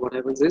heated up, what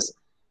happens is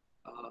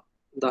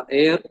the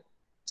air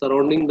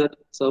surrounding that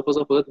surface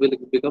of Earth will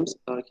becomes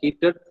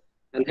heated,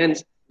 and hence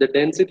the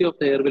density of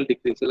the air will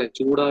decrease. Like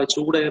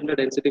ചൂട് airന്റെ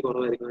density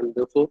കുറവായിരിക്കും, and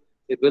therefore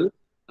it will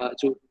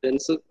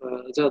dense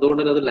അതുകൊണ്ട്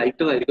തന്നെ അത്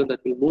lighter ആയിരിക്കും.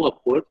 That will move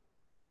upward,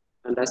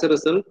 and as a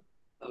result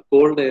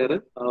cold air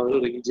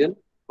region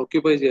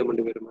occupy ചെയ്യാൻ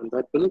വേണ്ടി വരും, and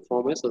that will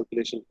form a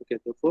circulation. Okay,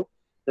 therefore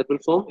that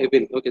will form a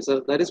wind. Okay, so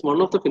that is one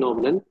of the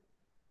phenomenon.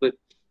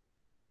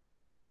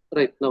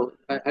 Right now,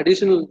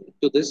 additional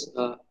to this,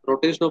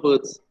 rotation of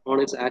Earth on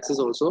its axis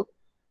also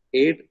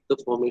aid the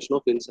formation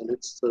of winds and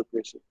its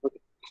circulation.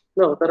 Okay,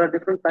 now there are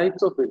different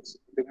types of winds.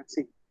 You can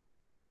see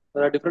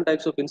there are different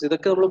types of winds.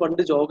 ഇതൊക്കെ നമ്മൾ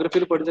പണ്ട്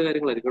ജോഗ്രഫിയിൽ പഠിച്ച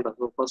കാര്യങ്ങളായിരിക്കും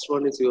കേട്ടോ. First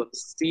one is your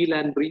sea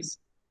land breeze,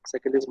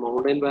 second is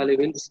mountain valley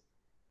winds,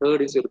 third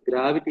is your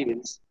gravity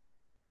winds,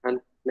 and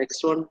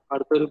next one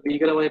അടുത്തൊരു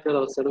ഭീകരമായിട്ടുള്ള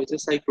അവസ്ഥയാണ് which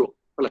is cyclone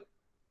അല്ലേ.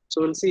 So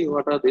we'll see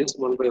what are these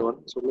one by one.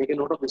 So make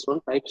a note of this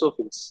one. Types of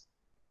winds.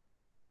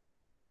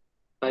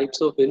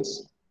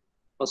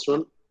 First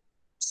one,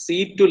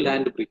 sea to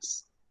land breeze.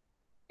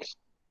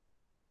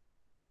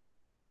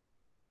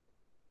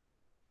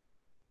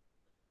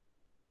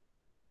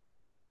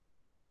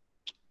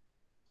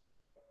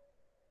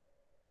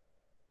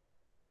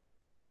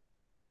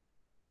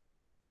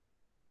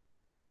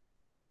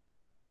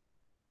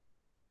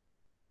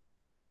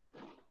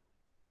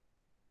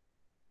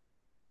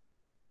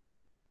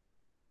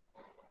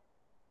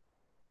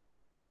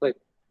 Right.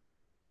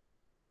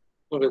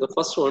 Okay, the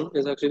first one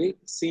is actually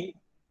sea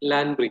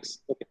land breeze.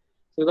 Okay,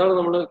 so ഇതാണ്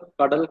നമ്മൾ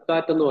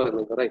കടൽക്കാറ്റ് എന്ന്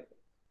പറയുന്നത്. Right.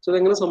 So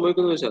ഇതെങ്ങനെ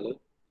സംഭവിക്കുന്നത് വെച്ചാൽ,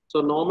 so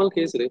normal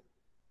കേസിൽ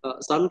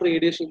sun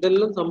radiation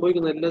ഇതെല്ലാം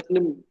സംഭവിക്കുന്ന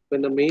എല്ലാത്തിനും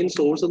പിന്നെ മെയിൻ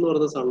സോഴ്സ് എന്ന്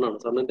പറയുന്നത് സണ്ണാണ്.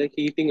 സണ്ണിന്റെ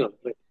ഹീറ്റിംഗ് ആണ്.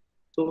 Right.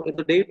 So in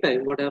the day time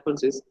what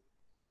happens is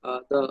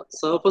the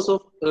surface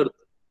of earth,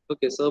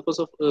 okay,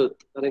 surface of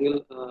earth അല്ലെങ്കിൽ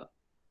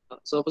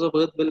surface of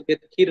Earth will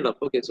get heated up.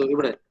 Okay, so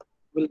ഇവിടെ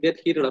will get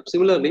heated up.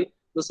 Similarly,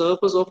 the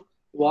surface of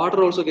water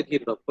also get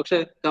heated up. പക്ഷേ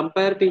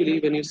comparatively,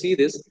 when you see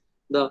this,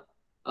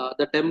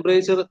 the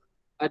temperature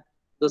at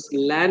this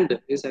land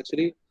is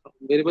actually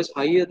very much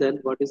higher than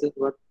what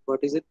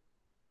is it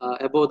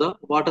above the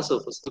water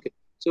surface. Okay,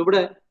 so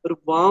ഇവിടെ ഒരു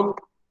warm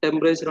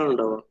temperature ആണ്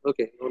ഉണ്ടാവുക.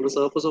 Okay, on the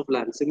surface of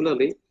land.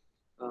 Similarly,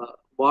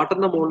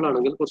 വാട്ടറിന്റെ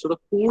മുകളിലാണെങ്കിൽ കുറച്ചുകൂടെ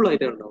cool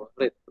ആയിട്ടാണ് ഉണ്ടാവുക.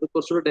 Right. അത്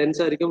കുറച്ചുകൂടെ dense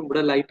ആയിരിക്കും,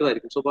 ഇവിടെ ലൈറ്റർ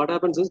ആയിരിക്കും. സോ വാട്ട്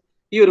ഹാപ്പൻസ് ഇസ്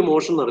ഈ ഒരു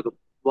മോഷൻ നടക്കും.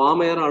 വാം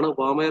എയർ ആണ്,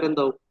 വാം എയർ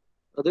എന്താവും,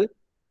 അത്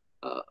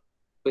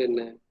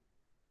പിന്നെ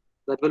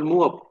that will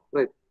move up,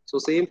 right? So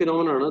same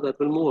phenomenon that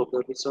will move up,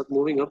 that will start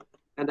moving up,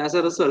 and as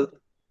a result,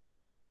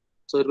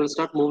 so it will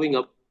start moving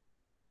up,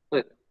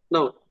 right?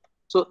 Now,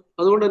 so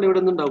അതുകൊണ്ട് തന്നെ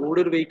ഇവിടെ നിന്നുണ്ടാവും,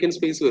 ഇവിടെ ഒരു vacant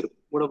space വരും.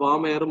 ഇവിടെ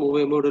warm air move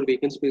ചെയ്യുമ്പോൾ ഇവിടെ ഒരു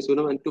വേക്കൻറ്റ് സ്പേസ്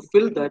വരും. ആൻഡ് ടു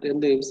ഫിൽ ദാറ്റ്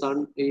എന്ത് ചെയ്യും, സൺ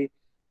ഈ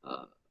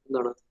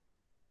എന്താണ്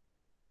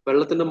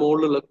വെള്ളത്തിന്റെ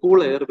മുകളിലുള്ള cool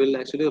air will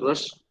actually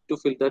rush to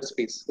fill that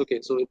space. Okay,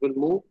 so it will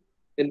move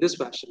in this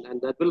fashion, and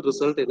that will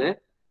result in a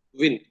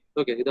wind.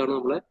 Okay, ഇതാണ്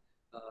നമ്മളെ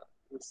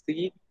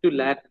sea to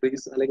land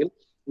breeze അല്ലെങ്കിൽ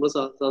നമ്മൾ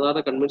സാധാരണ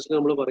കൺവെൻഷനിൽ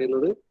നമ്മൾ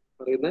പറയുന്ന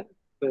പിന്നെ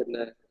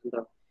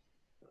എന്താ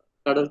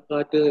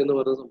കടൽക്കാറ്റ് എന്ന്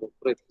പറയുന്ന സംഭവം.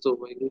 റൈറ്റ്. സോ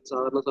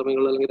സാധാരണ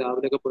സമയങ്ങളിൽ അല്ലെങ്കിൽ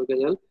രാവിലെ ഒക്കെ പോയി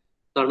കഴിഞ്ഞാൽ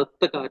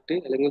തണുത്ത കാറ്റ്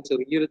അല്ലെങ്കിൽ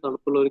ചെറിയൊരു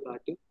തണുപ്പുള്ള ഒരു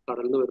കാറ്റ്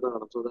കടലിൽ നിന്ന് വരുന്ന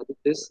കാണാം. So that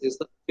this is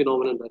the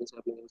phenomenon that is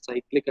happening.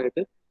 Cyclic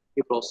ആയിട്ട്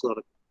ഈ പ്രോസസ്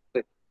നടക്കും.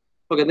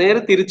 ഓക്കെ, നേരെ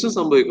തിരിച്ചും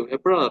സംഭവിക്കും.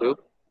 എപ്പോഴാണ് അറിയോ,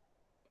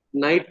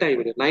 നൈറ്റ്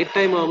ടൈമില്. നൈറ്റ്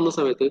ടൈം ആവുന്ന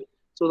സമയത്ത്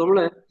സോ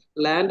നമ്മളെ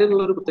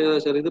ലാൻഡിനുള്ള ഒരു പ്രത്യേകത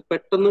വെച്ചാൽ ഇത്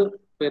പെട്ടെന്ന്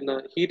പിന്നെ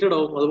ഹീറ്റഡ്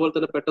ആവും, അതുപോലെ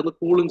തന്നെ പെട്ടെന്ന്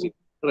കൂളും ചെയ്യും.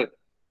 റൈറ്റ്.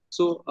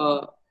 സോ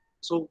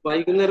സോ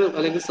വൈകുന്നേരം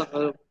അല്ലെങ്കിൽ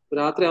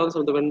രാത്രി ആവുന്ന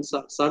സമയത്ത് when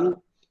sun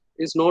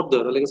is not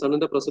there, അല്ലെങ്കിൽ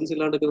സണ്ണിന്റെ പ്രസൻസ്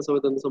ഇല്ലാണ്ടിരിക്കുന്ന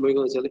സമയത്ത് എന്ത്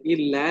സംഭവിക്കുന്നത് വെച്ചാൽ ഈ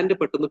ലാൻഡ്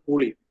പെട്ടെന്ന് കൂൾ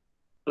ചെയ്യും.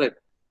 റൈറ്റ്,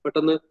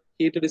 പെട്ടെന്ന്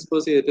ഹീറ്റ്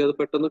ഡിസ്പേഴ്സ് ചെയ്തിട്ട് അത്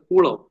പെട്ടെന്ന്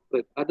കൂളാവും.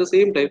 Right, at the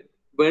same time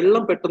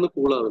വെള്ളം പെട്ടെന്ന്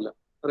കൂളാവില്ല.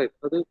 റൈറ്റ്,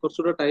 അത്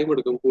കുറച്ചുകൂടെ ടൈം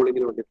എടുക്കും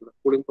കൂളിങ്ങിന് വേണ്ടിയിട്ടുള്ള,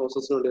 കൂളിംഗ്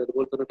പ്രോസസ്സിന് വേണ്ടി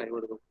അതുപോലെ തന്നെ ടൈം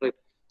എടുക്കും. Right,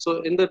 so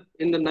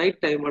in the night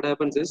time what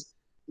happens is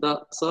the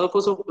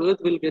surface of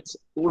earth will gets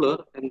cooler,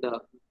 and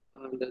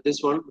this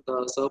one the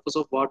surface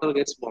of water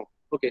gets warm.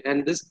 Okay, and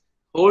this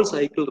whole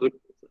cycle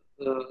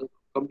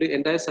complete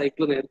entire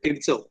cycle നേരെ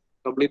തിരിച്ചാവും.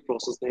 Complete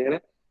process നേരെ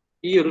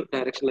ഈ ഒരു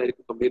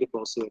ഡയറക്ഷനിലായിരിക്കും complete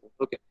process വരുന്നത്.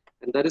 Okay,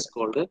 and that is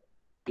called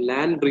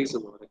land breeze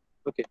എന്ന് പറയും.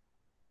 Okay,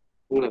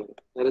 അങ്ങനെ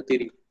നേരെ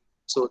തിരിയും.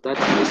 So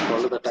that is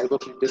called, the type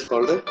of heat is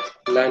called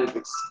land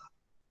breeze.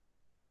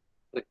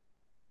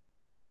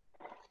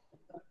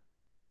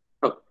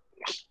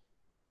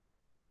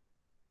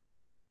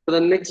 The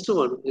next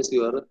one is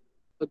your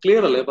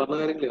clear അല്ലേ, പറഞ്ഞ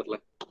കാര്യം ക്ലിയർ അല്ലേ?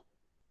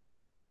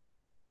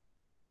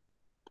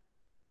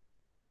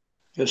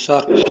 Yes, sir.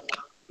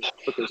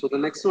 Okay, so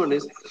the next one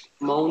is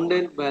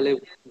mountain valley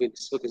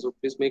winds. Okay, so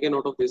please make a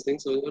note of these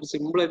things. So ഒരു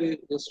simple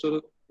ആയിട്ട് just ഒരു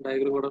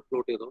diagram കൂടെ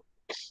plot ചെയ്തോ.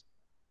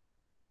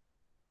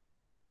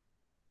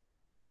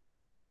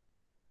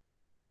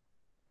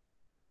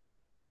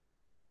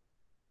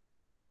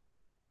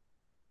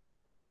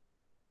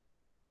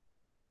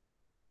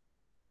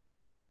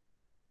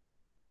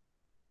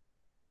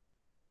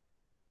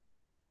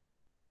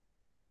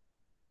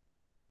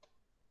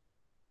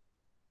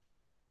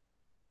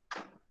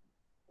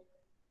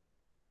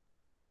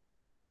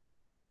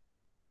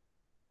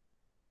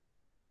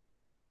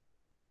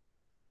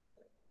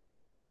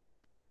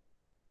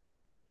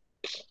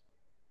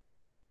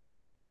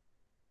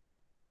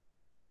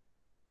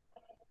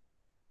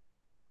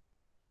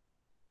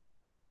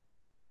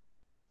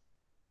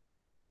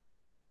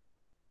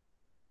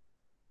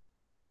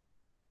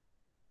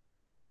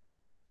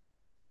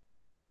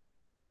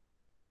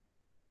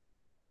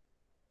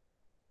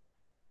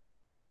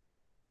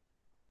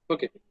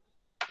 Okay,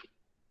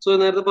 so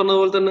നേരത്തെ പറഞ്ഞ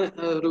പോലെ തന്നെ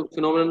ഒരു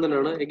ഫിനോമിനൻ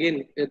തന്നെയാണ്. Again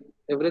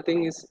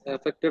everything is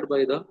affected by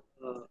the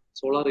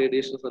solar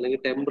radiations, അല്ലെങ്കിൽ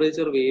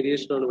ടെമ്പറേച്ചർ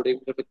വേരിയേഷൻ ആണ് ഇവിടെ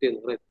എഫക്ട്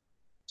ചെയ്യുന്നത്. Right,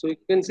 so you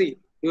can C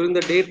during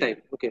the day time.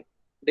 Okay,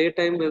 day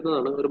time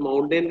വരുന്നതാണ്. ഒരു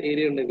മൗണ്ടൻ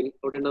ഏരിയ ഉണ്ടെങ്കിൽ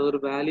അവിടെ ഉണ്ടാകുന്ന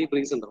ഒരു വാലി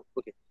ബ്രീസ് ഉണ്ടാവും.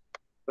 Okay,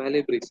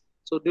 Valley breeze.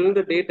 So during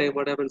the day time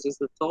what happens is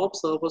the top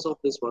surface of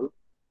this one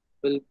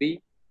will be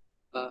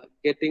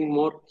getting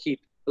more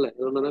heat അല്ലെ,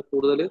 അതുകൊണ്ട് തന്നെ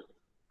കൂടുതൽ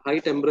ഹൈ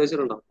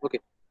ടെമ്പറേച്ചർ ഉണ്ടാവും. ഓക്കെ,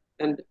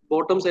 ആൻഡ്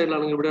ബോട്ടം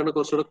സൈഡിലാണെങ്കിൽ ഇവിടെയാണ്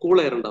കുറച്ചുകൂടെ കൂൾ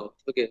എയർ ഉണ്ടാവുക.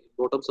 Okay,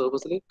 bottom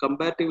സർഫസിൽ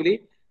comparatively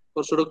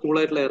കുറച്ചുകൂടെ കൂൾ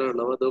ആയിട്ടുള്ള എയർ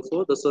ഉണ്ടാവുക.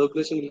 Therefore the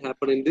circulation will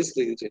happen in this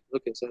region.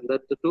 Okay, so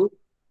that the two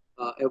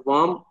a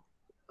warm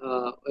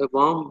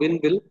wind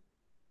will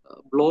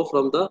blow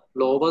from the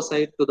lower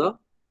side to the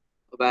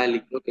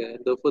valley. Okay,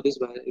 and therefore this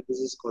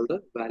is called a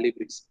valley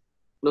breeze.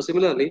 Now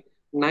similarly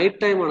night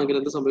time ആണെങ്കിൽ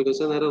എന്ത് സംഭവിക്കും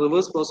വെച്ചാൽ നേരെ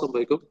reverse process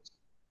സംഭവിക്കും.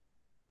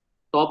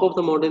 Top of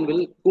the mountain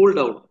will cool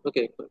down.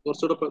 Okay,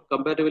 കുറച്ചുകൂടെ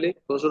comparatively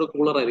കുറച്ചുകൂടെ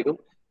cooler ആയിരിക്കും.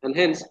 And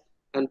hence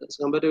and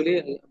comparatively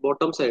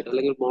bottom side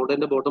അല്ലെങ്കിൽ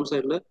മൗണ്ടന്റെ ബോട്ടം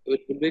സൈഡിൽ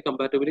it will be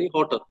comparatively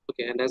hotter.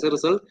 Okay, and as A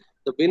result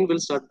the wind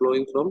will start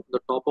blowing from the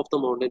top of the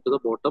mountain to the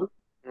bottom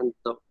and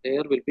the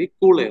air will be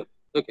cool air.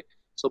 Okay,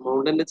 so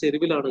മൗണ്ടന്റെ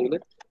ചെരുവിലാണെങ്കിൽ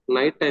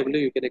night ടൈമിൽ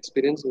you can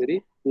experience very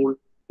cool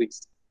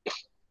breeze.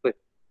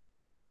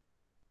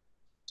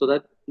 So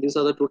that these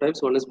are the two types.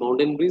 One is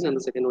mountain breeze and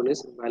the second one is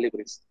valley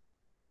breeze.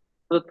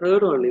 The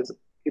third one is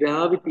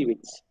gravity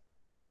winds.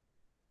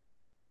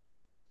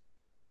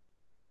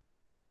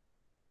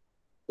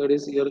 That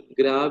is your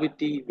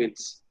gravity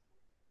winds.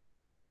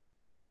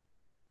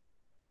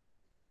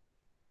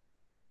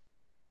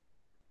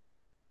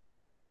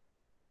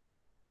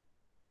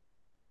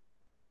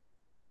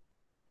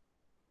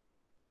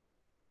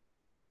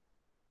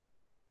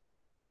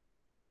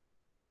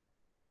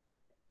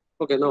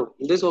 Okay, now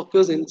this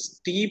occurs in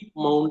steep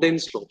mountain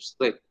slopes,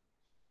 right?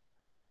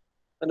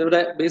 And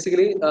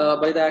basically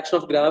by the action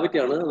of gravity,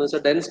 there's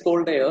a dense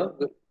cold air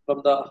from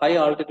the high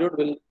altitude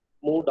will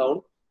move down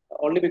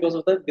only because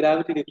of the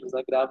gravity difference.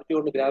 The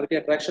gravity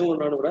attraction.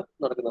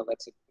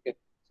 That's it. Okay,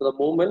 so the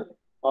movement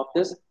of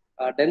this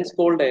dense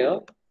cold air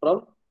from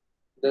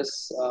this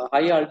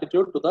high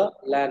altitude to the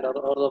land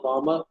or the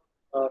warmer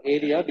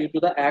area due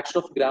to the action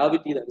of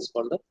gravity, that is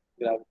called the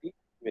gravity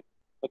wind.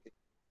 Okay,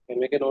 can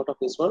make a note of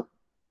this one.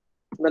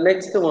 The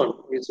next one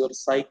is your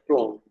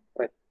cyclone.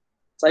 Right,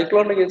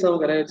 cyclone against our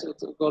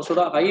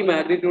high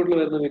magnitude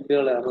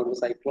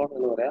cyclone.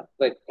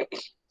 Right,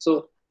 so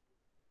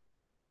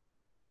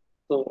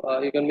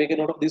you can make a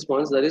note of these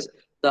points. That is,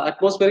 the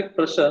atmospheric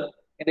pressure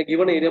in a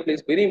given area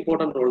plays very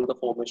important role in the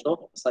formation of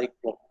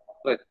cyclone.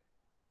 Right.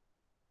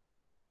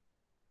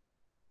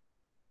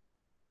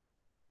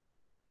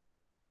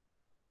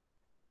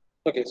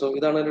 Okay, so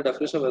this is the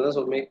definition of weather.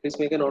 So please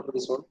make a note of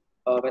this one.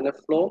 When a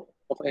flow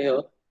of air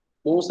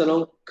moves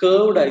along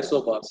curved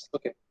isobars.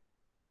 Okay,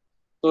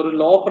 so a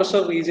low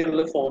pressure region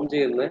will form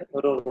a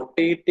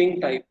rotating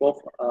type of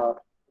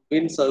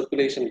wind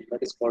circulation.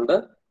 That is called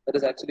that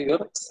is actually your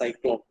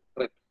cyclone.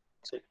 Correct.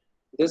 So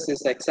this is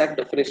the exact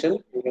definition.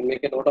 You can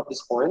make a note of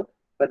this point.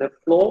 When a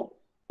flow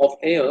of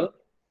air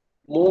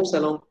moves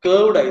along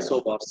curved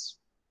isobars.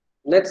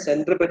 Net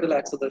centripetal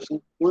acceleration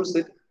pulls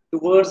it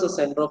towards the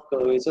center of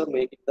curvature,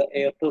 making the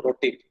air to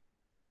rotate.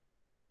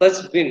 Such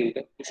wind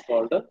is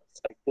called a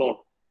cyclone.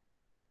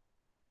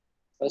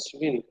 Such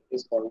wind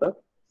is called a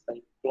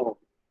cyclone.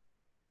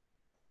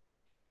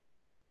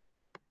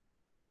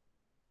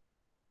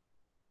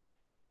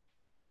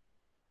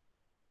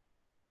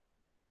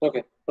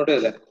 Okay, what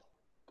is that?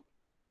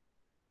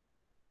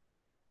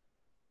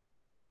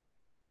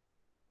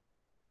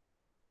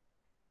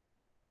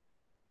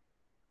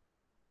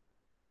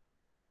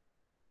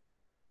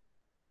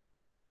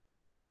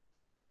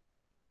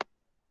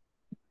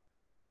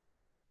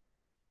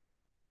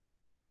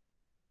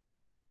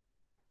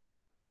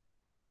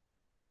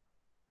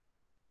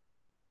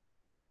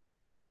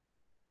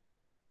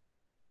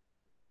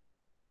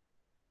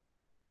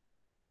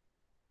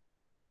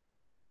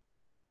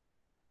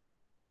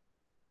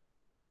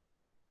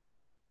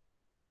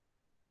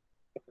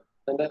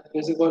 And the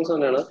basic points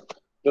on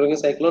during a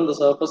cyclone, the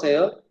surface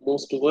air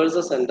moves towards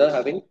the center,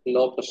 having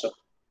low pressure.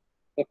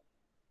 Okay.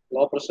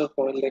 Low pressure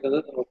point like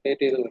that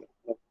rotate.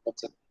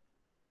 That's it.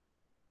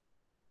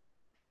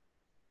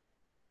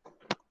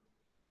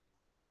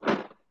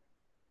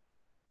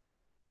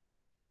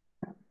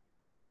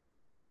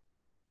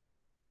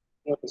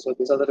 Okay, so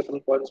these are the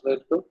different points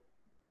related to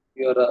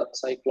your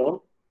cyclone.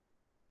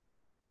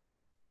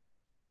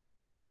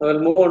 I will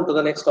move on to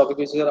the next topic,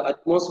 which is your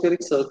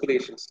atmospheric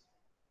circulations.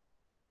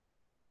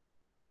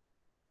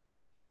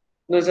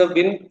 There is a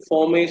wind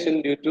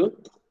formation due to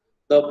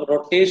the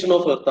rotation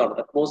of Earth on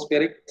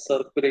atmospheric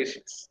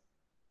circulations.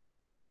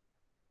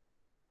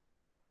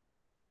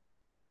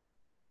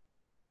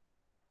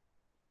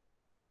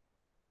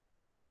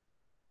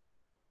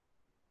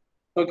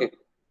 Okay.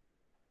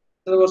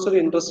 So was very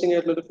interesting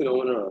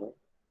phenomenon.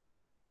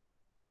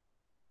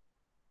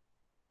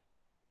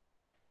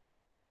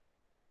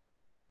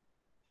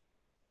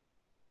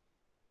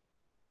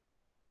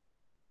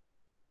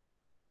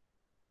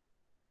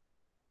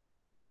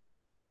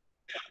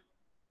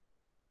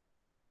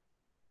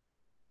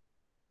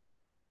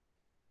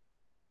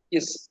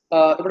 Yes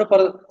ഇവിടെ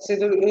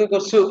ഇത്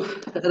കുറച്ച്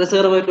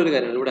രസകരമായിട്ടൊരു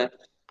കാര്യമാണ് ഇവിടെ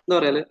എന്താ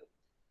പറയാല്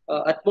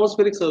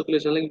atmospheric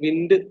circulation അല്ലെങ്കിൽ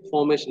wind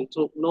formation.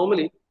 So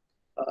normally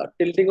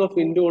tilting of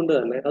wind കൊണ്ട്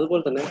തന്നെ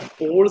അതുപോലെ തന്നെ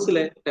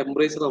പോൾസിലെ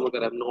ടെമ്പറേച്ചർ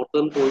നമുക്കറിയാം.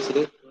 നോർത്തേൺ പോൾസിൽ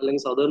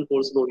അല്ലെങ്കിൽ സദേൺ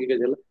പോൾസ്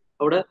നോക്കിക്കഴിഞ്ഞാൽ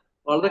അവിടെ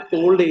വളരെ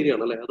കോൾഡ് ഏരിയ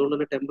ആണ് അല്ലെ, അതുകൊണ്ട്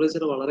തന്നെ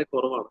ടെമ്പറേച്ചർ വളരെ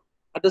കുറവാണ്.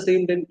 At the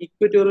same time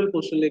equatorial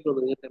പൊസിഷനിലേക്ക്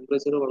വന്നു കഴിഞ്ഞാൽ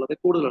ടെമ്പറേച്ചർ വളരെ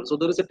കൂടുതലാണ്.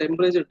 So there is A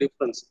temperature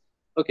difference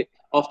okay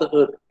of the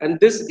earth and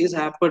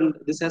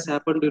this has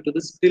happened due to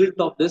this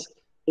tilt of this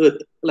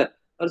earth അല്ലെ.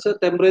 അത്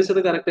ടെമ്പറേച്ചർ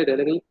കറക്റ്റ് ആയിട്ട്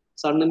അല്ലെങ്കിൽ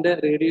സണ്ണിന്റെ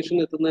റേഡിയേഷൻ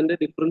എത്തുന്നതിന്റെ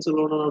ഡിഫറൻസ്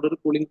ഉള്ളതുകൊണ്ടാണ് അവിടെ ഒരു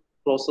കൂളിംഗ്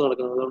പ്രോസസ്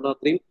നടക്കുന്നത്. അതുകൊണ്ട്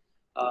അത്രയും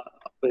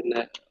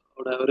പിന്നെ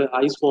അവിടെ ഒരു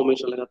ഐസ്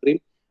ഫോർമേഷൻ അല്ലെങ്കിൽ അത്രയും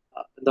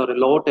എന്താ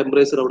പറയുക ലോ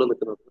ടെമ്പറേച്ചർ അവിടെ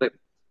നിൽക്കുന്നത്.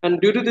 And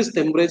dew to this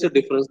temperature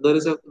difference there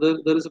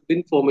is A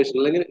wind formation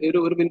അല്ലെങ്കിൽ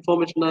ഒരു wind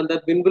formation and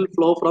that wind will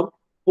flow from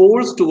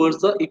Paul's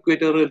towards the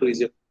ഇക്വേറ്റോറിയൽ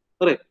region.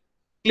 അതെ,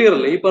 ക്ലിയർ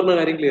അല്ലേ? ഈ പറഞ്ഞ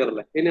കാര്യം ക്ലിയർ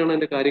അല്ലേ? ഇനിയാണ്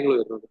എന്റെ കാര്യങ്ങൾ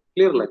വരുന്നത്.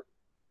 ക്ലിയർ അല്ലേ?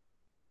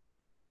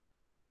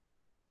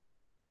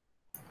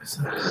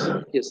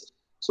 Yes.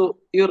 So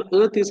your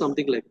earth is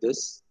something like this.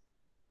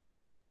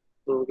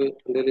 So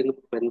എൻ്റെ കയ്യിൽ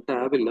പെൻ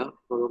ടാബ് ഇല്ല,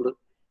 അതുകൊണ്ട്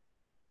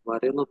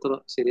വരയൊന്നും അത്ര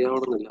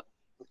ശരിയാവണമെന്നില്ല.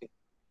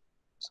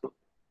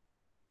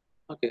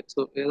 ഓക്കെ സോ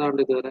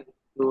ഏതാണ്ട് ഇതുവരെ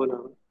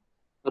ഇതുപോലെയാണ്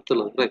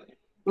എത്തുള്ളത്. റൈറ്റ്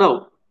നൗ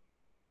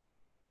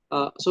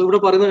സോ ഇവിടെ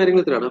പറയുന്ന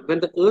കാര്യങ്ങൾ ഇത്രയാണ്. When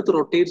the earth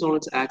rotates on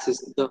its axis,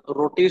 the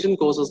rotation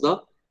causes the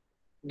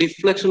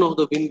deflection of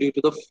the wind due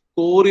to the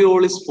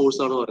Coriolis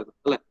force ആണ് പറയുന്നത്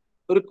അല്ലെ.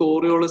 ഒരു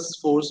കോറിയോളിസ്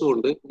ഫോഴ്സ്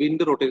കൊണ്ട്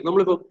വിൻഡ് റൊട്ടേറ്റ്.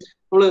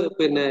 നമ്മള്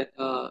പിന്നെ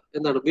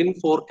എന്താണ് വിൻഡ്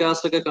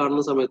ഫോർകാസ്റ്റ് ഒക്കെ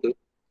കാണുന്ന സമയത്ത്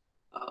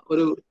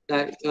ഒരു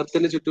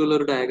എർത്തിന്റെ ചുറ്റുമുള്ള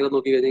ഒരു ഡയഗ്രാം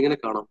നോക്കി കഴിഞ്ഞാൽ ഇങ്ങനെ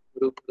കാണാം.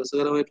 ഒരു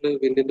രസകരമായിട്ടുള്ള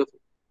വിൻഡിന്റെ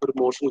ഒരു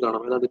മോഷൻ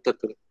കാണാം. ഏതാണ്ട്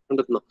ഇത്തരത്തിൽ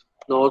കണ്ടിരുന്നോ?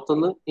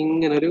 നോർത്തുനിന്ന്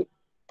ഇങ്ങനെ ഒരു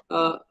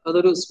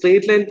അതൊരു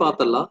സ്ട്രെയിറ്റ് ലൈൻ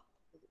പാത്ത് അല്ല.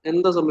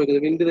 എന്താ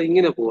സംഭവിക്കുന്നത്? വിൻഡ്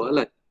ഇങ്ങനെ പോവാ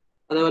അല്ലെ.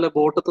 അതേപോലെ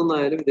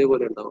ബോട്ടത്തുനിന്നായാലും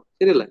ഇതേപോലെ ഉണ്ടാവും.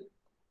 ശരിയല്ലേ?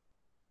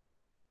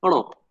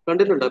 ആണോ?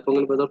 കണ്ടിട്ടുണ്ടോ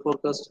എപ്പോഴെങ്കിലും വെതർ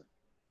ഫോർകാസ്റ്റ്?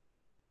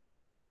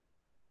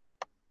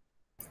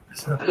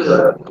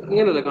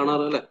 ഇങ്ങനല്ലേ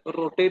കാണാറ് അല്ലെ?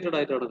 റൊട്ടേറ്റഡ്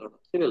ആയിട്ടാണ് കാണാറ്.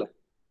 ശരിയല്ലേ?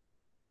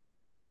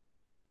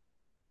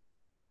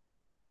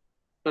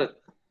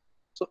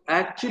 സോ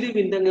ആക്ച്വലി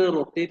വിൻഡ് അങ്ങനെ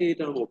റൊട്ടേറ്റ്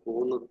ചെയ്തിട്ടാണോ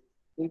പോകുന്നത്?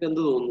 നിങ്ങൾക്ക്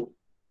എന്ത് തോന്നുന്നു?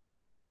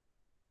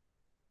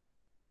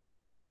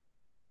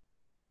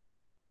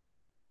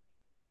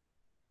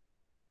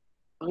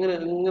 അങ്ങനെ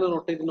ഇങ്ങനെ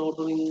റൊട്ടേറ്റ്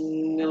നോർത്ത്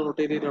ഇങ്ങനെ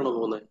റൊട്ടേറ്റ് ചെയ്തിട്ടാണോ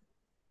പോകുന്നത്?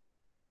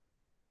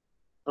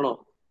 ആണോ?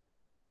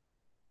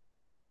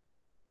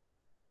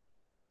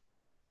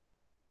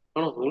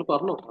 ആണോ? നിങ്ങൾ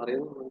പറഞ്ഞോ,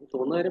 അറിയാൻ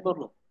തോന്നുന്ന കാര്യം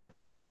പറഞ്ഞോ.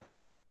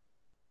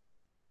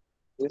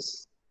 യെസ്.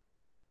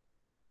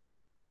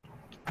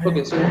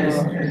 ഓക്കെ സോ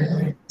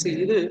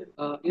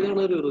ഇതാണ്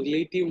ഒരു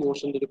റിലേറ്റീവ്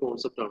മോഷന്റെ ഒരു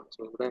കോൺസെപ്റ്റ് ആണ്. സോ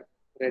ഇവിടെ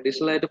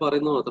അഡീഷണൽ ആയിട്ട്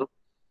പറയുന്നത് മാത്രം.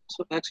 സോ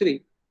ആക്ച്വലി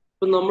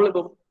ഇപ്പൊ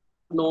നമ്മളിപ്പോ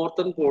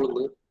നോർത്തേൺ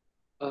പോളിന്ന്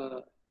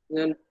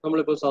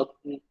നമ്മളിപ്പോ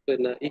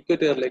പിന്നെ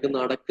ഇക്വറ്റോറിയറിലേക്ക്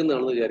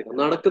നടക്കുന്നതാണെന്ന് വിചാരിക്കാം.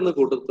 നടക്കുന്ന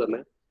കൂട്ടത്തിൽ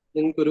തന്നെ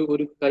നിങ്ങൾക്ക്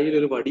ഒരു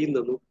കയ്യിലൊരു വടിയും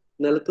തന്നു,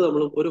 നിലത്ത്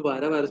നമ്മൾ ഒരു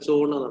വര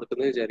വരച്ചുകൊണ്ടാണ്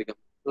നടക്കുന്നത് വിചാരിക്കാം.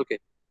 ഓക്കെ,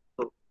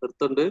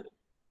 എർത്തുണ്ട്,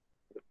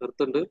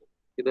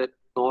 ഇത്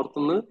നോർത്ത്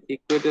നിന്ന്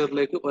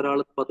ഇക്വേറ്ററിലേക്ക് ഒരാൾ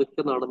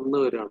പതുക്കെ നടന്നു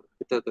വരികയാണ്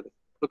ഇത്തരത്തില്.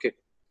 ഓക്കെ,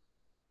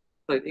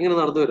 ഇങ്ങനെ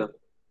നടന്നു വരാം.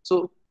 സോ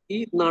ഈ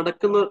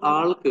നടക്കുന്ന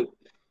ആൾക്ക്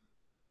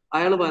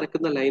അയാൾ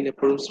വരക്കുന്ന ലൈൻ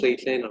എപ്പോഴും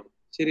സ്ട്രെയിറ്റ് ലൈൻ ആണ്,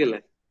 ശരിയല്ലേ?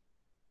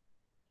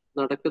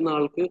 നടക്കുന്ന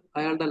ആൾക്ക്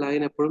അയാളുടെ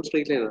ലൈൻ എപ്പോഴും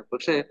സ്ട്രെയിറ്റ് ലൈൻ ആണ്.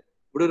 പക്ഷെ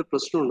ഇവിടെ ഒരു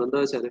പ്രശ്നമുണ്ട്. എന്താ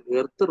വെച്ചാൽ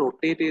എർത്ത്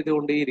റൊട്ടേറ്റ്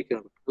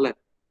ചെയ്തുകൊണ്ടേയിരിക്കുകയാണ്, അല്ലെ?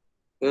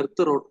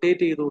 എർത്ത്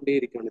റൊട്ടേറ്റ്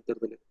ചെയ്തുകൊണ്ടേയിരിക്കുകയാണ്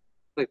ഇത്തരത്തില്.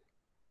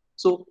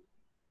 സോ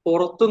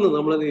പുറത്തുനിന്ന്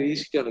നമ്മൾ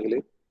നിരീക്ഷിക്കുകയാണെങ്കിൽ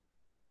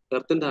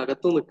എർത്തിന്റെ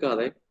അകത്ത്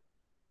നിൽക്കാതെ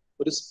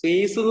ഒരു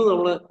സ്പേസ്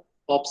നമ്മൾ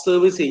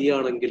ഒബ്സർവ്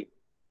ചെയ്യുകയാണെങ്കിൽ,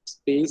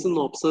 സ്പേസ്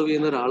നിന്ന് ഒബ്സർവ്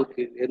ചെയ്യുന്ന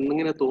ഒരാൾക്ക്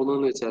എങ്ങനെ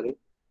തോന്നുന്നു വെച്ചാൽ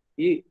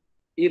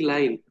ഈ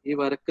ലൈൻ, ഈ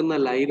വരക്കുന്ന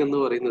ലൈൻ എന്ന്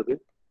പറയുന്നത്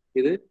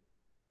ഇത്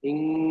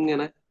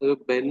ഇങ്ങനെ ഒരു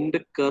ബെൻഡ്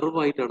കർവ്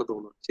ആയിട്ടാണ്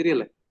തോന്നുന്നത്,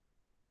 ശരിയല്ലേ?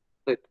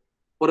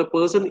 ഫോർ എ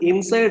പേഴ്സൺ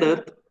ഇൻസൈഡ്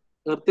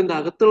എർത്തിന്റെ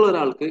അകത്തുള്ള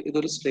ഒരാൾക്ക്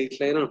ഇതൊരു സ്ട്രെയിറ്റ്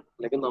ലൈൻ ആണ്.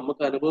 അല്ലെങ്കിൽ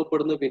നമുക്ക്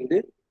അനുഭവപ്പെടുന്ന വിൻഡ്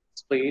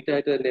സ്ട്രെയിറ്റ്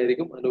ആയിട്ട് തന്നെ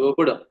ആയിരിക്കും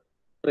അനുഭവപ്പെടുക.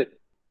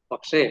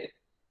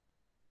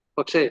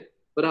 പക്ഷേ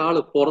ഒരാൾ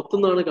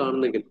പുറത്തുനിന്നാണ്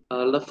കാണുന്നെങ്കിൽ,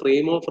 അയാളുടെ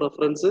ഫ്രെയിം ഓഫ്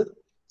റെഫറൻസ്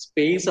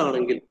സ്പേസ്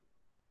ആണെങ്കിൽ,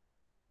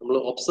 നമ്മൾ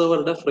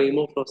ഒബ്സർവറുടെ ഫ്രെയിം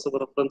ഓഫ്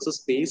റെഫറൻസ്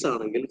സ്പേസ്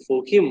ആണെങ്കിൽ, for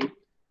him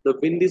the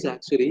wind is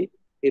actually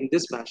in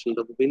this fashion,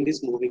 the wind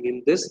is moving in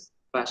this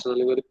fashion,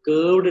 അല്ലെങ്കിൽ ഒരു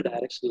കേർവ്ഡ്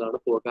ഡയറക്ഷനിലാണ്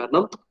പോവുക.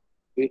 കാരണം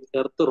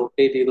എർത്ത്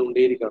റൊട്ടേറ്റ്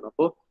ചെയ്തുകൊണ്ടേയിരിക്കുകയാണ്.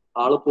 അപ്പോൾ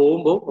ആള്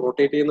പോകുമ്പോൾ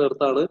റൊട്ടേറ്റ് ചെയ്യുന്ന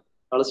എർത്താണ്.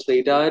 ആള്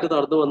സ്ട്രെയിറ്റ് ആയിട്ട്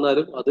നടന്നു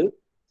വന്നാലും അത്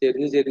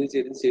ചെരിഞ്ഞ്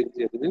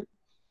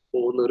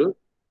പോകുന്ന ഒരു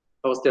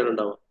അവസ്ഥയാണ്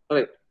ഉണ്ടാവുക.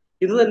 അതെ,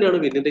 ഇത് തന്നെയാണ്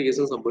വിൻഡിന്റെ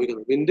കേസിൽ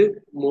സംഭവിക്കുന്നത്. Wind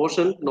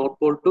motion north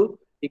Paul to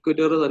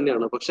ഇക്വറ്റോർ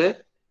തന്നെയാണ്. പക്ഷെ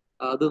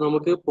അത്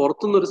നമുക്ക്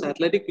പുറത്തുനിന്ന് ഒരു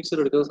സാറ്റലൈറ്റിക് പിക്ചർ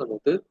എടുക്കുന്ന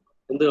സമയത്ത്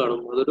എന്ത്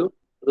കാണും?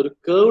 അതൊരു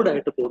കേർവ്ഡ്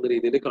ആയിട്ട് പോകുന്ന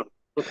രീതിയിൽ കാണും.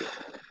 ഓക്കെ,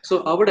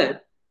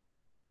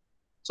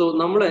 സോ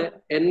നമ്മളെ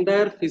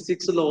entire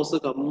physics loss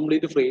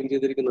complete frame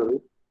ചെയ്തിരിക്കുന്നത്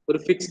ഒരു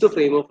fixed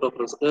frame of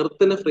reference,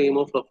 എർത്തിനെ frame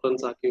of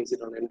reference ആക്കി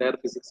വെച്ചിട്ടാണ് എൻറ്റയർ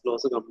ഫിസിക്സ്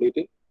ലോസ്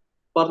കംപ്ലീറ്റ്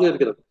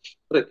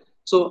പറഞ്ഞിരിക്കുന്നത്.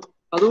 സോ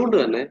അതുകൊണ്ട്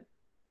തന്നെ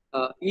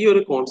ഈ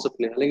ഒരു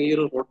കോൺസെപ്റ്റിനെ, അല്ലെങ്കിൽ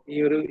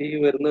ഈ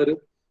വരുന്ന ഒരു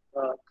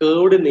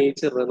കേർവ്ഡ്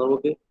നേച്ചറിനെ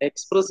നമുക്ക്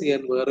എക്സ്പ്രസ്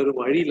ചെയ്യാൻ വേറൊരു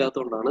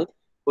വഴിയില്ലാത്തതുകൊണ്ടാണ്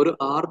ഒരു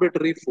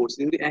ആർബിട്രറി ഫോഴ്സ്,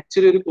 ഇത്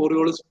ആക്ച്വലി ഒരു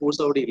കോറിയോളിസ്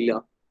ഫോഴ്സ് അവിടെ ഇല്ല,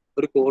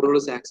 ഒരു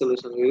കോറിയോളിസ്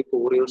ആക്സലറേഷൻ അല്ലെങ്കിൽ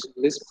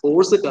കോറിയോളിസ്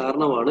ഫോഴ്സ്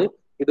കാരണമാണ്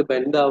ഇത്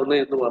ബെൻഡ് ആവുന്നത്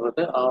എന്ന്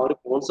പറഞ്ഞിട്ട് ആ ഒരു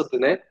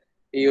കോൺസെപ്റ്റിനെ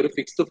ഈ ഒരു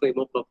ഫിക്സ്ഡ് ഫ്രെയിം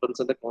ഓഫ്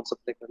റെഫറൻസിന്റെ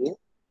കോൺസെപ്റ്റിലേക്ക്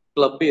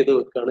ക്ലബ് ചെയ്ത്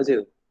വെക്കുകയാണ്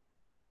ചെയ്തത്.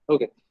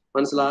 ഓക്കെ,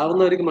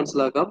 മനസ്സിലാവുന്നവർക്ക്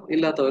മനസ്സിലാക്കാം,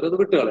 ഇല്ലാത്തവർ അത്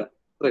വിട്ടുകളയാം.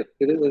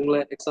 ഇത് നിങ്ങളെ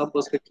എക്സാം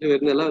പെർസ്പെക്റ്റീവ്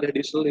വരുന്നില്ല, ഒരു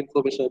അഡീഷണൽ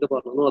ഇൻഫർമേഷൻ ആയിട്ട്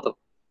പറഞ്ഞു മാത്രം.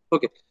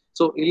 ഓക്കെ,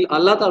 സോ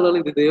അല്ലാത്ത ആളുകൾ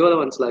ഇത് ഇതേപോലെ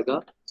മനസ്സിലാക്കുക.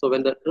 So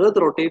when the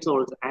earth rotates on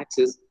its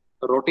axis,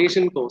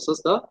 rotation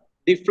causes the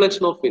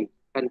deflection of wind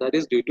and that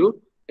is due to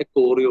A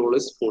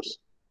Coriolis force.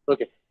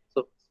 Okay, so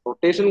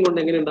rotation കൊണ്ട്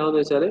എങ്ങനെ ഉണ്ടാവുന്ന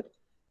വെച്ചാൽ,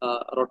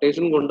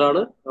 റൊട്ടേഷൻ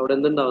കൊണ്ടാണ് അവിടെ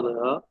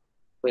എന്തുണ്ടാവുന്നത്?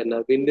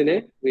 പിന്നെ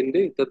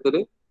വിൻഡ്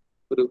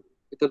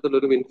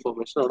ഇത്തരത്തിലൊരു വിൻഡ്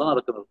ഫോർമേഷൻ അവിടെ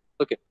നടക്കുന്നത്.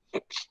 Okay,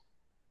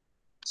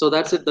 so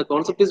that's it. The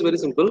concept is very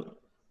simple.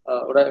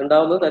 ഇവിടെ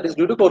ഉണ്ടാവുന്നത് that is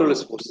due to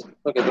Coriolis force.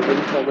 Okay, the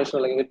wind formation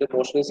അല്ലെങ്കിൽ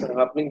motion is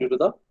happening due to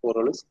the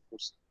Coriolis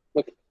force.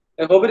 Okay,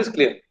 I hope it is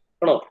clear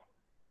ആണോ?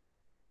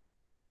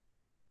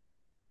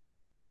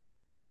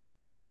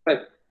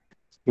 Right.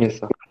 Yes,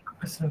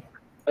 sir.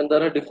 And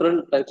there are different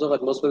types of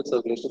atmospheric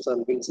circulations, and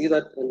we'll see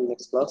that in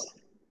next class.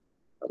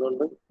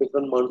 അതുകൊണ്ട്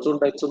different monsoon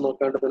types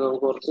നോക്കാണ്ട് പിന്നെ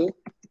നമുക്ക് കുറച്ച്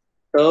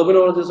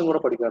ടെർമിനോളജീസും കൂടെ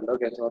പഠിക്കാറുണ്ട്.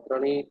 Okay, so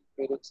അത്രയാണ് ഈ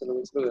ഒരു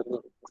സിലബസിൽ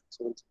വരുന്നത്. So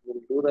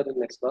we'll do that in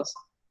next class.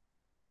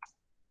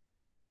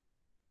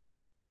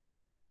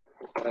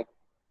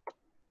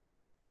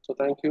 So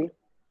thank you.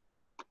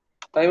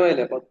 Time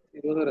ആയില്ലേ?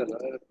 20 വരെ അല്ല,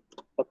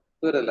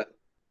 10 വരെ അല്ലേ?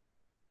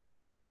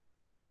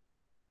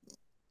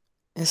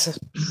 Yes, sir.